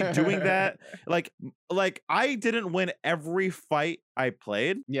am I doing that? Like I didn't win every fight I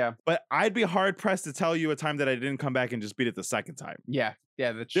played, Yeah. but I'd be hard pressed to tell you a time that I didn't come back and just beat it the second time. Yeah.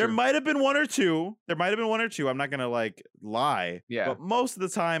 Yeah. That's There true. might have been one or two. I'm not gonna like lie. Yeah. But most of the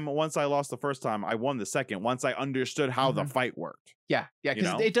time, once I lost the first time, I won the second. Once I understood how the fight worked. Yeah. Yeah. You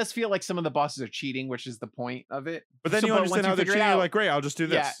Because know? it does feel like some of the bosses are cheating, which is the point of it. But then So, you once understand how they're figure it cheating. You're out- like, great, I'll just do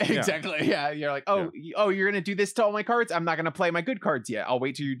this. Yeah, exactly. Yeah, you're like, oh, you're gonna do this to all my cards. I'm not gonna play my good cards yet. I'll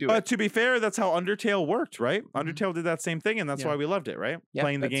wait till you do But it. to be fair, that's how Undertale worked, right? Mhm. Undertale did that same thing, and that's Yeah. why we loved it, right? Yeah,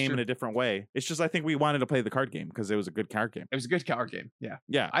 Playing the that's game in true. a different way. It's just I think we wanted to play the card game because it was a good card game. It was a good card game. Yeah,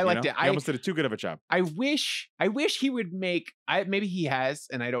 Yeah, I you liked know? it. He almost did too good of a job. I wish he would make. Maybe he has,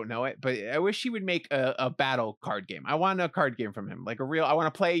 and I don't know it, but I wish he would make a battle card game. I want a card game from him, like a real. I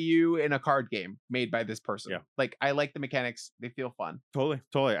want to play you in a card game made by this person. Yeah. Like I like the mechanics; they feel fun. Totally.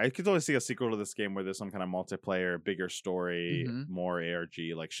 I could totally see a sequel to this game where there's some kind of multiplayer, bigger story, Mhm. more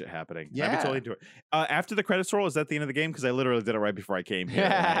ARG, like shit happening. I'd be Yeah. totally into it. After the credits roll, is that the end of the game? Because I literally did it right before I came here.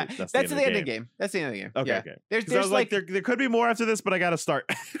 and That's the end of the game. That's the end of the game. Okay, Yeah. okay. There's 'Cause I was like, there could be more after this, but I got to start.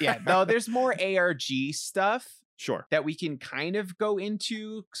 yeah. No, there's more ARG stuff Sure. that we can kind of go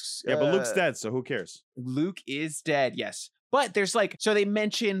into. Yeah, but Luke's uh, dead, so who cares? Luke is dead, yes. But there's like, so they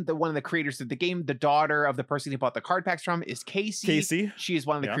mentioned one of the creators of the game, the daughter of the person he bought the card packs from is Casey. Casey. She is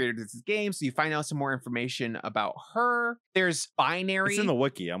one of the Yeah. creators of this game. So you find out some more information about her. There's binary. It's in the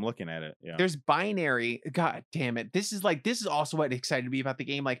wiki. I'm looking at it. Yeah. There's binary. God damn it. This is also what excited me about the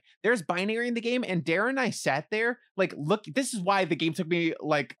game. Like there's binary in the game. And Darren and I sat there, like, look, this is why the game took me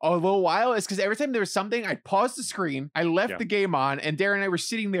like a little while, is because every time there was something, I'd pause the screen, I left Yeah. the game on, and Darren and I were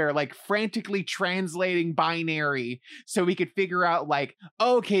sitting there like frantically translating binary so we could figure out like,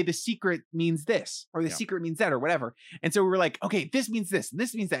 oh, okay, the secret means this, or the Yeah. secret means that, or whatever. And so we were like, okay, this means this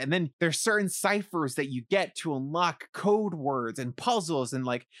means that. And then there's certain ciphers that you get to unlock code words and puzzles. And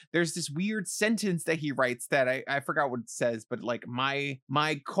like, there's this weird sentence that he writes that I forgot what it says, but like my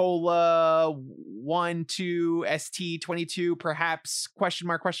cola 1 2 st 22 perhaps question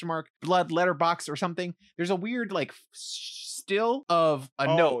mark blood letterbox or something. There's a weird like still of a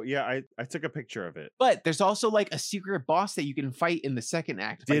note. yeah. I took a picture of it. But there's also like a secret boss that you can fight in the second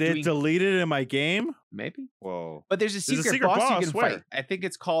act. by Did it doing- delete it in my game? maybe? Whoa. But there's a There's a secret, secret boss, boss, you can where? fight. I think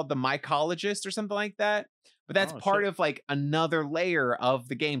it's called the mycologist or something like that. But that's Oh, part shit. of like another layer of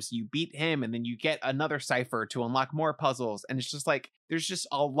the game. So you beat him and then you get another cipher to unlock more puzzles. And it's just like there's just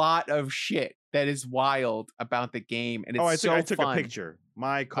a lot of shit that is wild about the game. And it's I so took fun. a picture.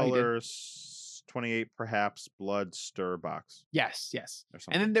 My Oh, you did? colors 28 perhaps blood stir box Yes. or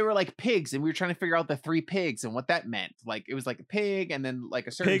something. And then there were like pigs, and we were trying to figure out the 3 pigs and what that meant. Like it was like a pig and then like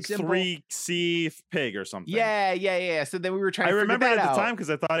a certain pig symbol. 3C pig or something. Yeah. So then we were trying I to remember figure it that at the out. time because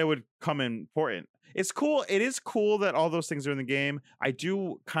I thought it would come important. It's cool. It is cool that all those things are in the game. I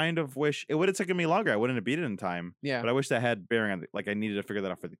do kind of wish it would have taken me longer. I wouldn't have beat it in time. Yeah. But I wish that had bearing on like I needed to figure that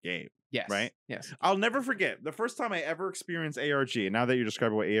out for the game. Yes. right? Yes. I'll never forget the first time I ever experienced ARG. And now that you're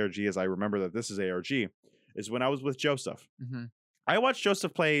describing what ARG is, I remember that this is ARG. Is when I was with Joseph. Mm-hmm. I watched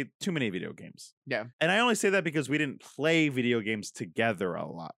Joseph play too many video games. Yeah. And I only say that because we didn't play video games together a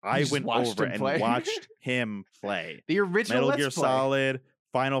lot. I just went watched over him and play? watched him play. The original Metal Let's Gear Play. Solid,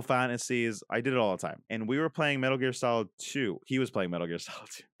 Final Fantasies. I did it all the time. And we were playing Metal Gear Solid 2. He was playing Metal Gear Solid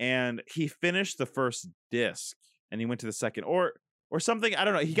 2. And he finished the first disc and he went to the second or something. I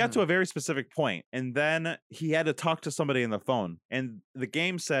don't know. He got to a very specific point, and then he had to talk to somebody on the phone. And the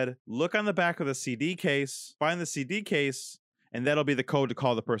game said, look on the back of the CD case, find the CD case, and that'll be the code to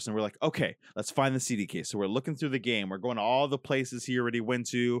call the person. We're like, okay, let's find the CD case. So we're looking through the game. We're going to all the places he already went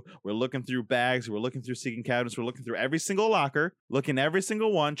to. We're looking through bags. We're looking through secret cabinets. We're looking through every single locker, looking every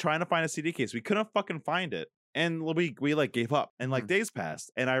single one, trying to find a CD case. We couldn't fucking find it. And we like gave up, and like days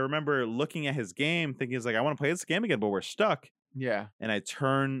passed. And I remember looking at his game thinking, it's like, I want to play this game again, but we're stuck. Yeah. And I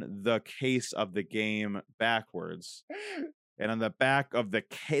turn the case of the game backwards. And on the back of the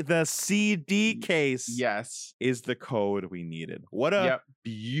CD case Yes. is the code we needed. What a Yep.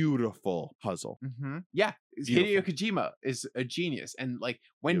 beautiful puzzle. Mm-hmm. Yeah. Beautiful. Hideo Kojima is a genius. And like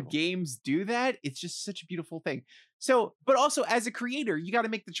when Beautiful. games do that, it's just such a beautiful thing. So, but also as a creator, you got to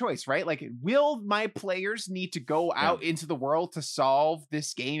make the choice, right? Like, will my players need to go out into the world to solve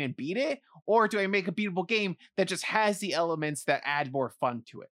this game and beat it? Or do I make a beatable game that just has the elements that add more fun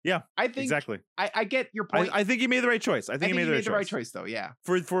to it? Yeah, I think exactly. I get your point. I think you made the right choice. I think you made the right choice, though. Yeah.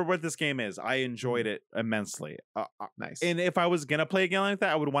 For what this game is. I enjoyed it immensely. Nice. And if I was gonna play a game like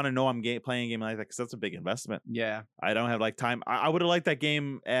that, I would want to know I'm playing a game like that because that's a big investment. Yeah. I don't have like time. I would have liked that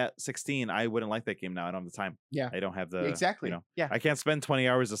game at 16. I wouldn't like that game now. I don't have the time. Yeah. I don't have the Exactly. You know, Yeah. I can't spend 20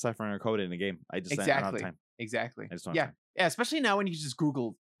 hours deciphering a code in a game. I don't have Exactly. time. Exactly. I just don't have Yeah. time. Yeah. Especially now when you just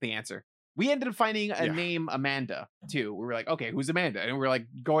Google the answer. We ended up finding a Yeah. name Amanda too. We were like, okay, who's Amanda? And we're like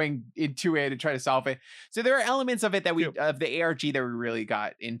going into it and try to solve it. So there are elements of it that Cute. of the ARG that we really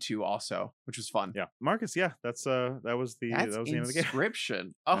got into also, which was fun. Yeah, Marcus. Yeah, that was the That's that was the end of the game.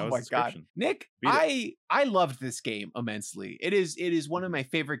 Inscription. That Oh was my god, Inscription. Nick, Beat it. I loved this game immensely. It is one of my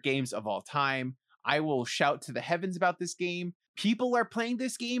favorite games of all time. I will shout to the heavens about this game. People are playing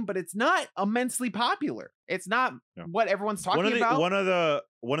this game, but it's not immensely popular. It's not No. what everyone's talking One of the about.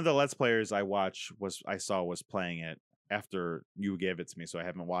 one of the Let's Players I saw was playing it after you gave it to me, so I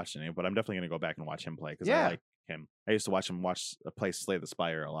haven't watched any, but I'm definitely gonna go back and watch him play because Yeah. I like him. I used to watch him play Slay the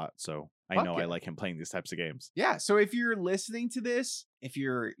Spire a lot, so I Fuck know yeah. I like him playing these types of games. Yeah, so if you're listening to this, if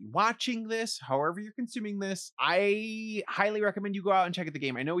you're watching this, however you're consuming this, I highly recommend you go out and check out the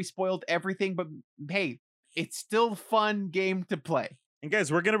game. I know we spoiled everything, but hey, it's still a fun game to play. And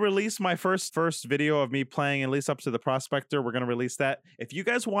guys, we're gonna release my first video of me playing at least up to the Prospector. We're gonna release that. If you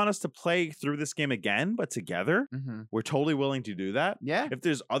guys want us to play through this game again, but together, we're totally willing to do that. Yeah. If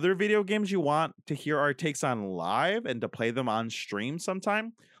there's other video games you want to hear our takes on live and to play them on stream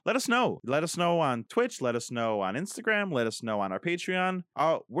sometime, let us know. Let us know on Twitch. Let us know on Instagram. Let us know on our Patreon.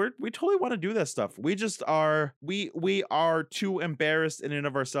 We totally want to do that stuff. We just are we are too embarrassed in and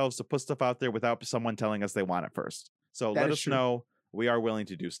of ourselves to put stuff out there without someone telling us they want it first. So That let is us true. know. We are willing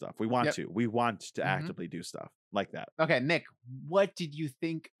to do stuff. We want Yep. to. We want to Mhm. actively do stuff like that. Okay, Nick, what did you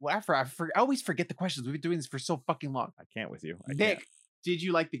think? Well, I always forget the questions. We've been doing this for so fucking long. I can't with you. I Nick, can't. did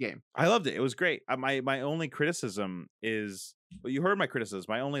you like the game? I loved it. It was great. My only criticism is, well, you heard my criticism.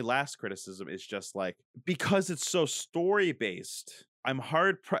 My only last criticism is just like, because it's so story based, I'm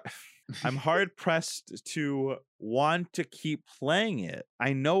hard pressed to want to keep playing it.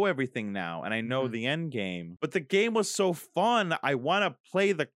 I know everything now and I know Mhm. the end game, but the game was so fun. I want to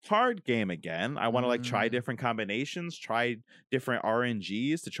play the card game again. I want to like try Mm. different combinations, try different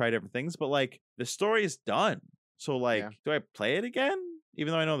RNGs to try different things, but like the story is done. So like, Yeah. do I play it again?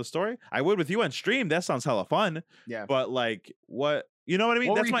 Even though I know the story, I would with you on stream. That sounds hella fun. Yeah. But like, what, you know what I mean?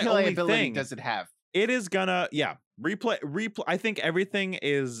 What That's my only replayability thing. does it have? It is gonna, yeah, replay. I think everything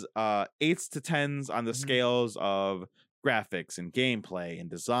is 8s to 10s on the Mhm. scales of graphics and gameplay and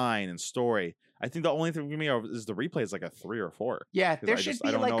design and story. I think the only thing for me is the replay is like a 3 or 4. Yeah, 'Cause there I should just be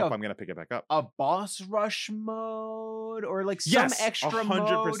I don't like know if I'm gonna pick it back up. a boss rush mode or like some Yes, extra mode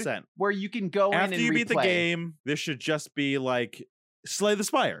 100%. where you can go in After and you beat the replay. game, this should just be like Slay the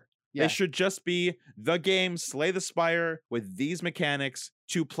Spire. Yeah. They should just be the game Slay the Spire with these mechanics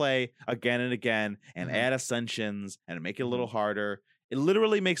to play again and again and Mhm. add ascensions and make it a little harder. It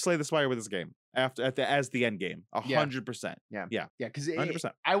literally makes Slay the Spire with this game as the end game. 100%. Yeah, because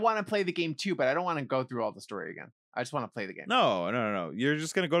 100%. I want to play the game too, but I don't want to go through all the story again. I just want to play the game. No. You're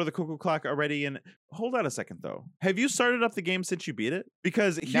just gonna go to the cuckoo clock already. And hold on a second though. Have you started up the game since you beat it?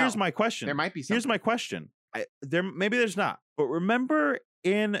 Because here's No. my question. There might be something. Here's my question. Maybe there's not, but remember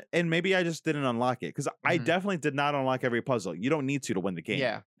and maybe I just didn't unlock it because I Mhm. definitely did not unlock every puzzle. You don't need to win the game.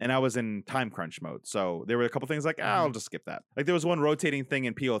 Yeah. And I was in time crunch mode, so there were a couple things like I'll just skip that. Like there was one rotating thing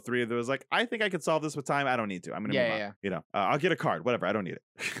in PO3 that was like, I think I could solve this with time. I don't need to. I'm gonna move on. Yeah. You know, I'll get a card. Whatever. I don't need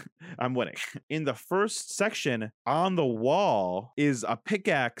it. I'm winning. In the first section, on the wall is a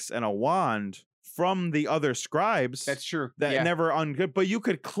pickaxe and a wand from the other scribes. That's true. That yeah. never ungood, but you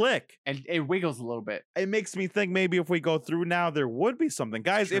could click. And it wiggles a little bit. It makes me think maybe if we go through now, there would be something.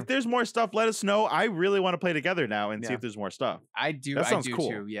 Guys, True. if there's more stuff, let us know. I really want to play together now and see Yeah. if there's more stuff. I do. That sounds I do cool.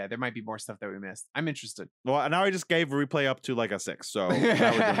 too. Yeah, there might be more stuff that we missed. I'm interested. Well, now I just gave replay up to like a 6, so now we're doing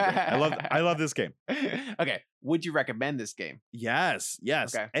great. I love this game. Okay. Would you recommend this game? Yes.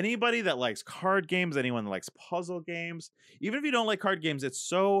 Okay. Anybody that likes card games, anyone that likes puzzle games, even if you don't like card games, it's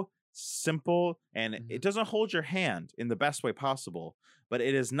so simple and Mhm. it doesn't hold your hand in the best way possible, but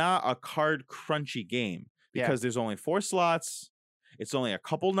it is not a card crunchy game Yeah. because there's only 4 slots. It's only a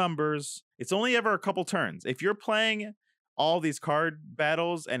couple numbers. It's only ever a couple turns. If you're playing all these card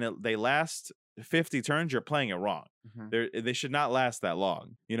battles and they last 50 turns, you're playing it wrong. Mhm. They should not last that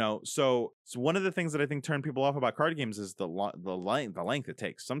long, you know. So one of the things that I think turn people off about card games is the length it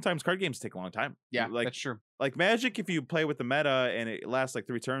takes. Sometimes card games take a long time. Yeah, like that's true. like Magic, if you play with the meta and it lasts like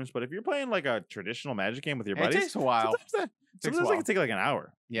 3 turns, but if you're playing like a traditional Magic game with your It buddies, takes a while. sometimes it can take like an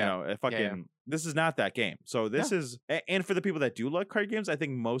hour. Yeah. You know, Yeah. this is not that game. So this is, and for the people that do like card games, I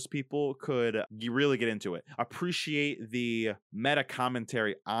think most people could really get into it, appreciate the meta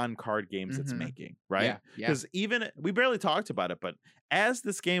commentary on card games it's Mhm. making, right? Yeah. Because even we barely talked about it, but as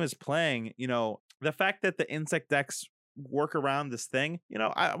this game is playing, you know, the fact that the insect decks work around this thing, you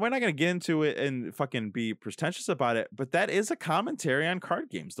know, we're not going to get into it and fucking be pretentious about it, but that is a commentary on card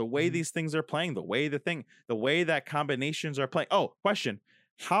games, the way Mhm. these things are playing, the way that combinations are playing. Oh, question.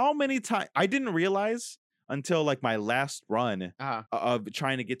 how many times I didn't realize until like my last run of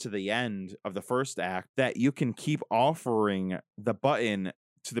trying to get to the end of the first act that you can keep offering the button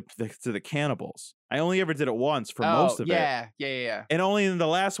to the cannibals. I only ever did it once for most of it. Yeah. And only in the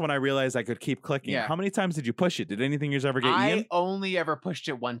last one I realized I could keep clicking. Yeah. How many times did you push it? Did anything yours ever get I eaten? only ever pushed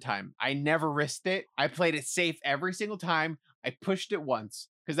it one time. I never risked it. I played it safe every single time. I pushed it once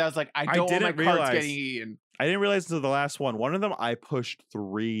because I was like, I don't want my cards getting eaten. I didn't realize until the last one. One of them I pushed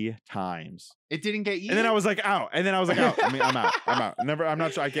 3 times. It didn't get eaten. And then I was like, out. And then I was like, out. I mean, I'm out. I'm out. I'm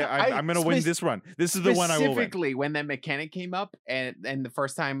not sure. I'm gonna win this run. This is the one I will win. Specifically, when that mechanic came up, and the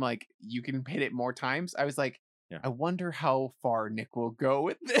first time like you can hit it more times, I was like, I wonder how far Nick will go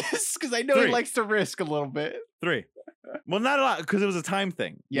with this because I know 3. he likes to risk a little bit. 3. Well, not a lot because it was a time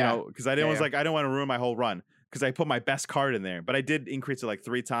thing. Yeah. You know, because I didn't was like I don't want to ruin my whole run. Because I put my best card in there, but I did increase it like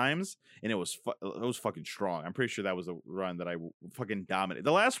 3 times, and it was fucking strong. I'm pretty sure that was a run that I fucking dominated.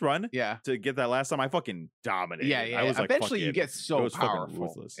 The last run, to get that last time, I fucking dominated. Yeah. I was like, eventually you get so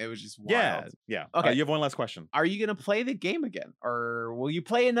powerful. It was just wild. Yeah. Okay, you have one last question. Are you gonna play the game again, or will you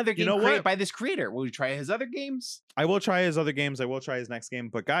play another game created by this creator? Will you try his other games? I will try his other games. I will try his next game.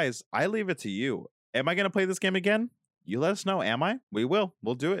 But guys, I leave it to you. Am I gonna play this game again? You let us know. Am I? We will.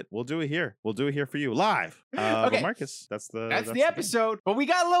 We'll do it. We'll do it here. We'll do it here for you live. Okay, but Marcus, that's the episode. But we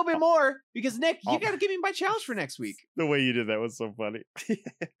got a little bit more because Nick, you got to give me my challenge for next week. The way you did that was so funny.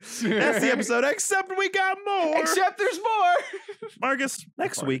 That's the episode. Except we got more. Except there's more. Marcus,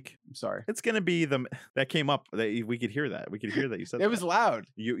 next week. I'm sorry. It's gonna be that came up that we could hear that. We could hear that you said it was loud.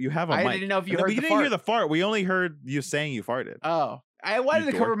 You have a mic. I didn't know if you heard. We didn't hear the fart. We only heard you saying you farted. Oh, I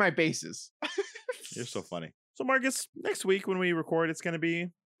wanted to cover my bases. You're so funny. So Marcus, next week when we record, it's going to be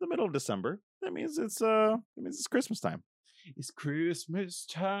the middle of December. That means it's Christmas time. It's Christmas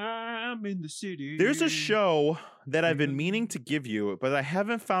time in the city. There's a show that I've been meaning to give you, but I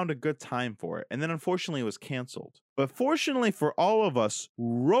haven't found a good time for it. And then unfortunately it was canceled. But fortunately for all of us,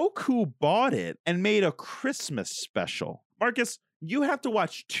 Roku bought it and made a Christmas special. Marcus, you have to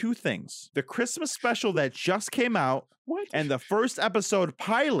watch 2 things. The Christmas special that just came out and the first episode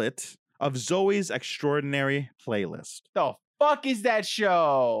pilot of Zoe's Extraordinary Playlist. The fuck is that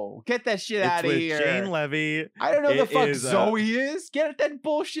show? Get that shit out of here. Jane Levy. I don't know who the fuck Zoe is. Get that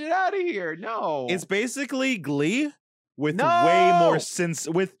bullshit out of here. No. It's basically Glee with way more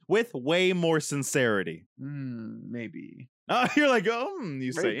with way more sincerity. Maybe. You're like,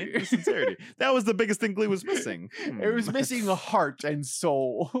 you say sincerity. That was the biggest thing Glee was missing. It was missing a heart and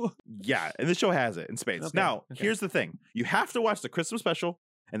soul. Yeah, and the show has it in spades. Okay, now, here's the thing. You have to watch the Christmas special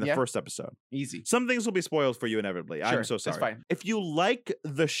and the first episode. Easy. Some things will be spoiled for you inevitably. Sure, I'm so sorry. That's fine. If you like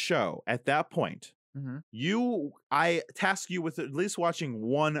the show at that point, I task you with at least watching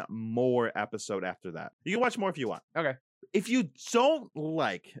 1 more episode after that. You can watch more if you want. Okay. If you don't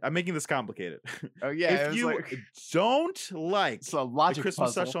like, I'm making this complicated. Oh yeah. If you don't like the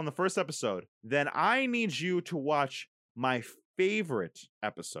Christmas special on the first episode, then I need you to watch my favorite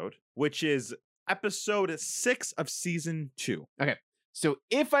episode, which is episode 6 of season 2. Okay. So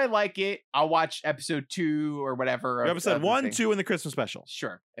if I like it, I'll watch episode 2 or whatever. Episode 1, 2, and the Christmas special.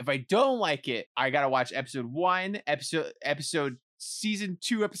 Sure. If I don't like it, I gotta watch episode 1, episode season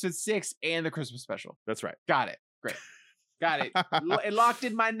 2, episode 6, and the Christmas special. That's right. Got it. Great. Got it. It locked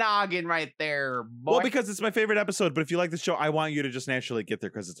in my noggin right there, boy. Well, because it's my favorite episode, but if you like the show, I want you to just naturally get there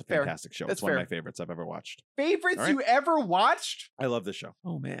because it's a fantastic show. It's one of my favorites I've ever watched. Favorites you ever watched? I love this show.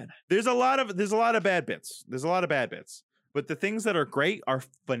 Oh man. There's a lot of bad bits. But the things that are great are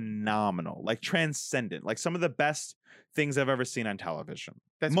phenomenal, like transcendent, like some of the best things I've ever seen on television.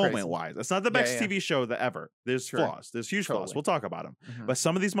 That's moment-wise. It's not the best TV show that ever. There's flaws. There's huge flaws. We'll talk about them. But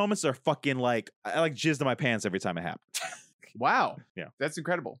some of these moments are fucking like, I like jizzed in my pants every time it happens. Wow. Yeah. That's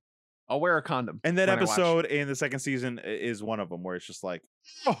incredible. I'll wear a condom. And that episode in the second season is one of them where it's just like,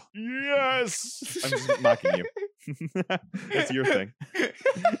 oh, yes. I'm just mocking you. That's your thing.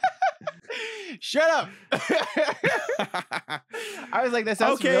 Shut up. I was like, that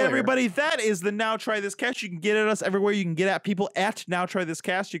sounds okay, familiar. Everybody, that is the Now Try This Cast. You can get at us everywhere. You can get at people at Now Try This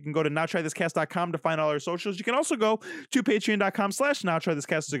Cast. You can go to nowtrythiscast.com to find all our socials. You can also go to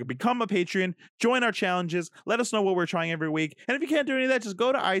patreon.com/nowtrythiscast to become a Patreon, join our challenges, let us know what we're trying every week. And if you can't do any of that, just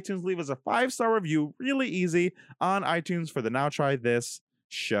go to iTunes, leave us a 5-star review, really easy, on iTunes for the Now Try This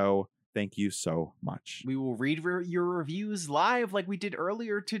show. Thank you so much. We will read your reviews live like we did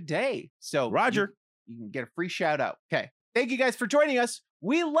earlier today. So Roger, you can get a free shout out. Okay. Thank you guys for joining us.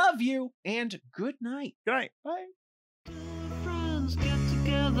 We love you and good night. Good night. Bye. Friends get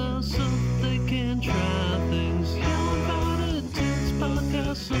together so they can try things. How about it? It's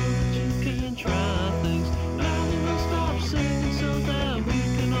podcast so that you can try things. Now we will stop singing so that we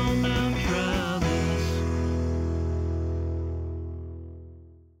can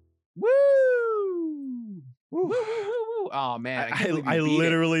Oh man, I, can't I believe you beat it.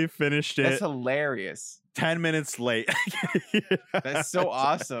 literally finished That's it hilarious. 10 minutes late. That's so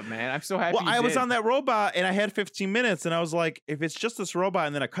awesome, man. I'm so happy. Well, you I was did. on that robot and I had 15 minutes and I was like, if it's just this robot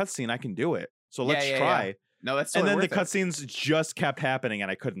and then a cutscene, I can do it. So let's Yeah. try. No, that's And totally then the worth it. cutscenes just kept happening and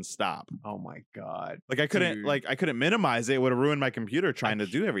I couldn't stop. Oh my god. Like I couldn't Dude. I couldn't minimize it. It would have ruined my computer trying to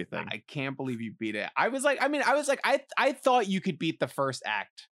do everything. I can't believe you beat it. I was like, I thought you could beat the first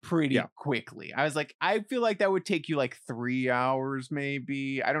act pretty quickly. I was like, I feel like that would take you like 3 hours,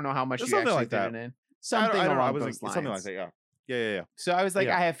 maybe. I don't know how much Just you something actually like did that. it in. Something I don't know. along I was those lines. something like that. Yeah. So I was like,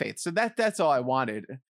 Yeah. I have faith. So that's all I wanted.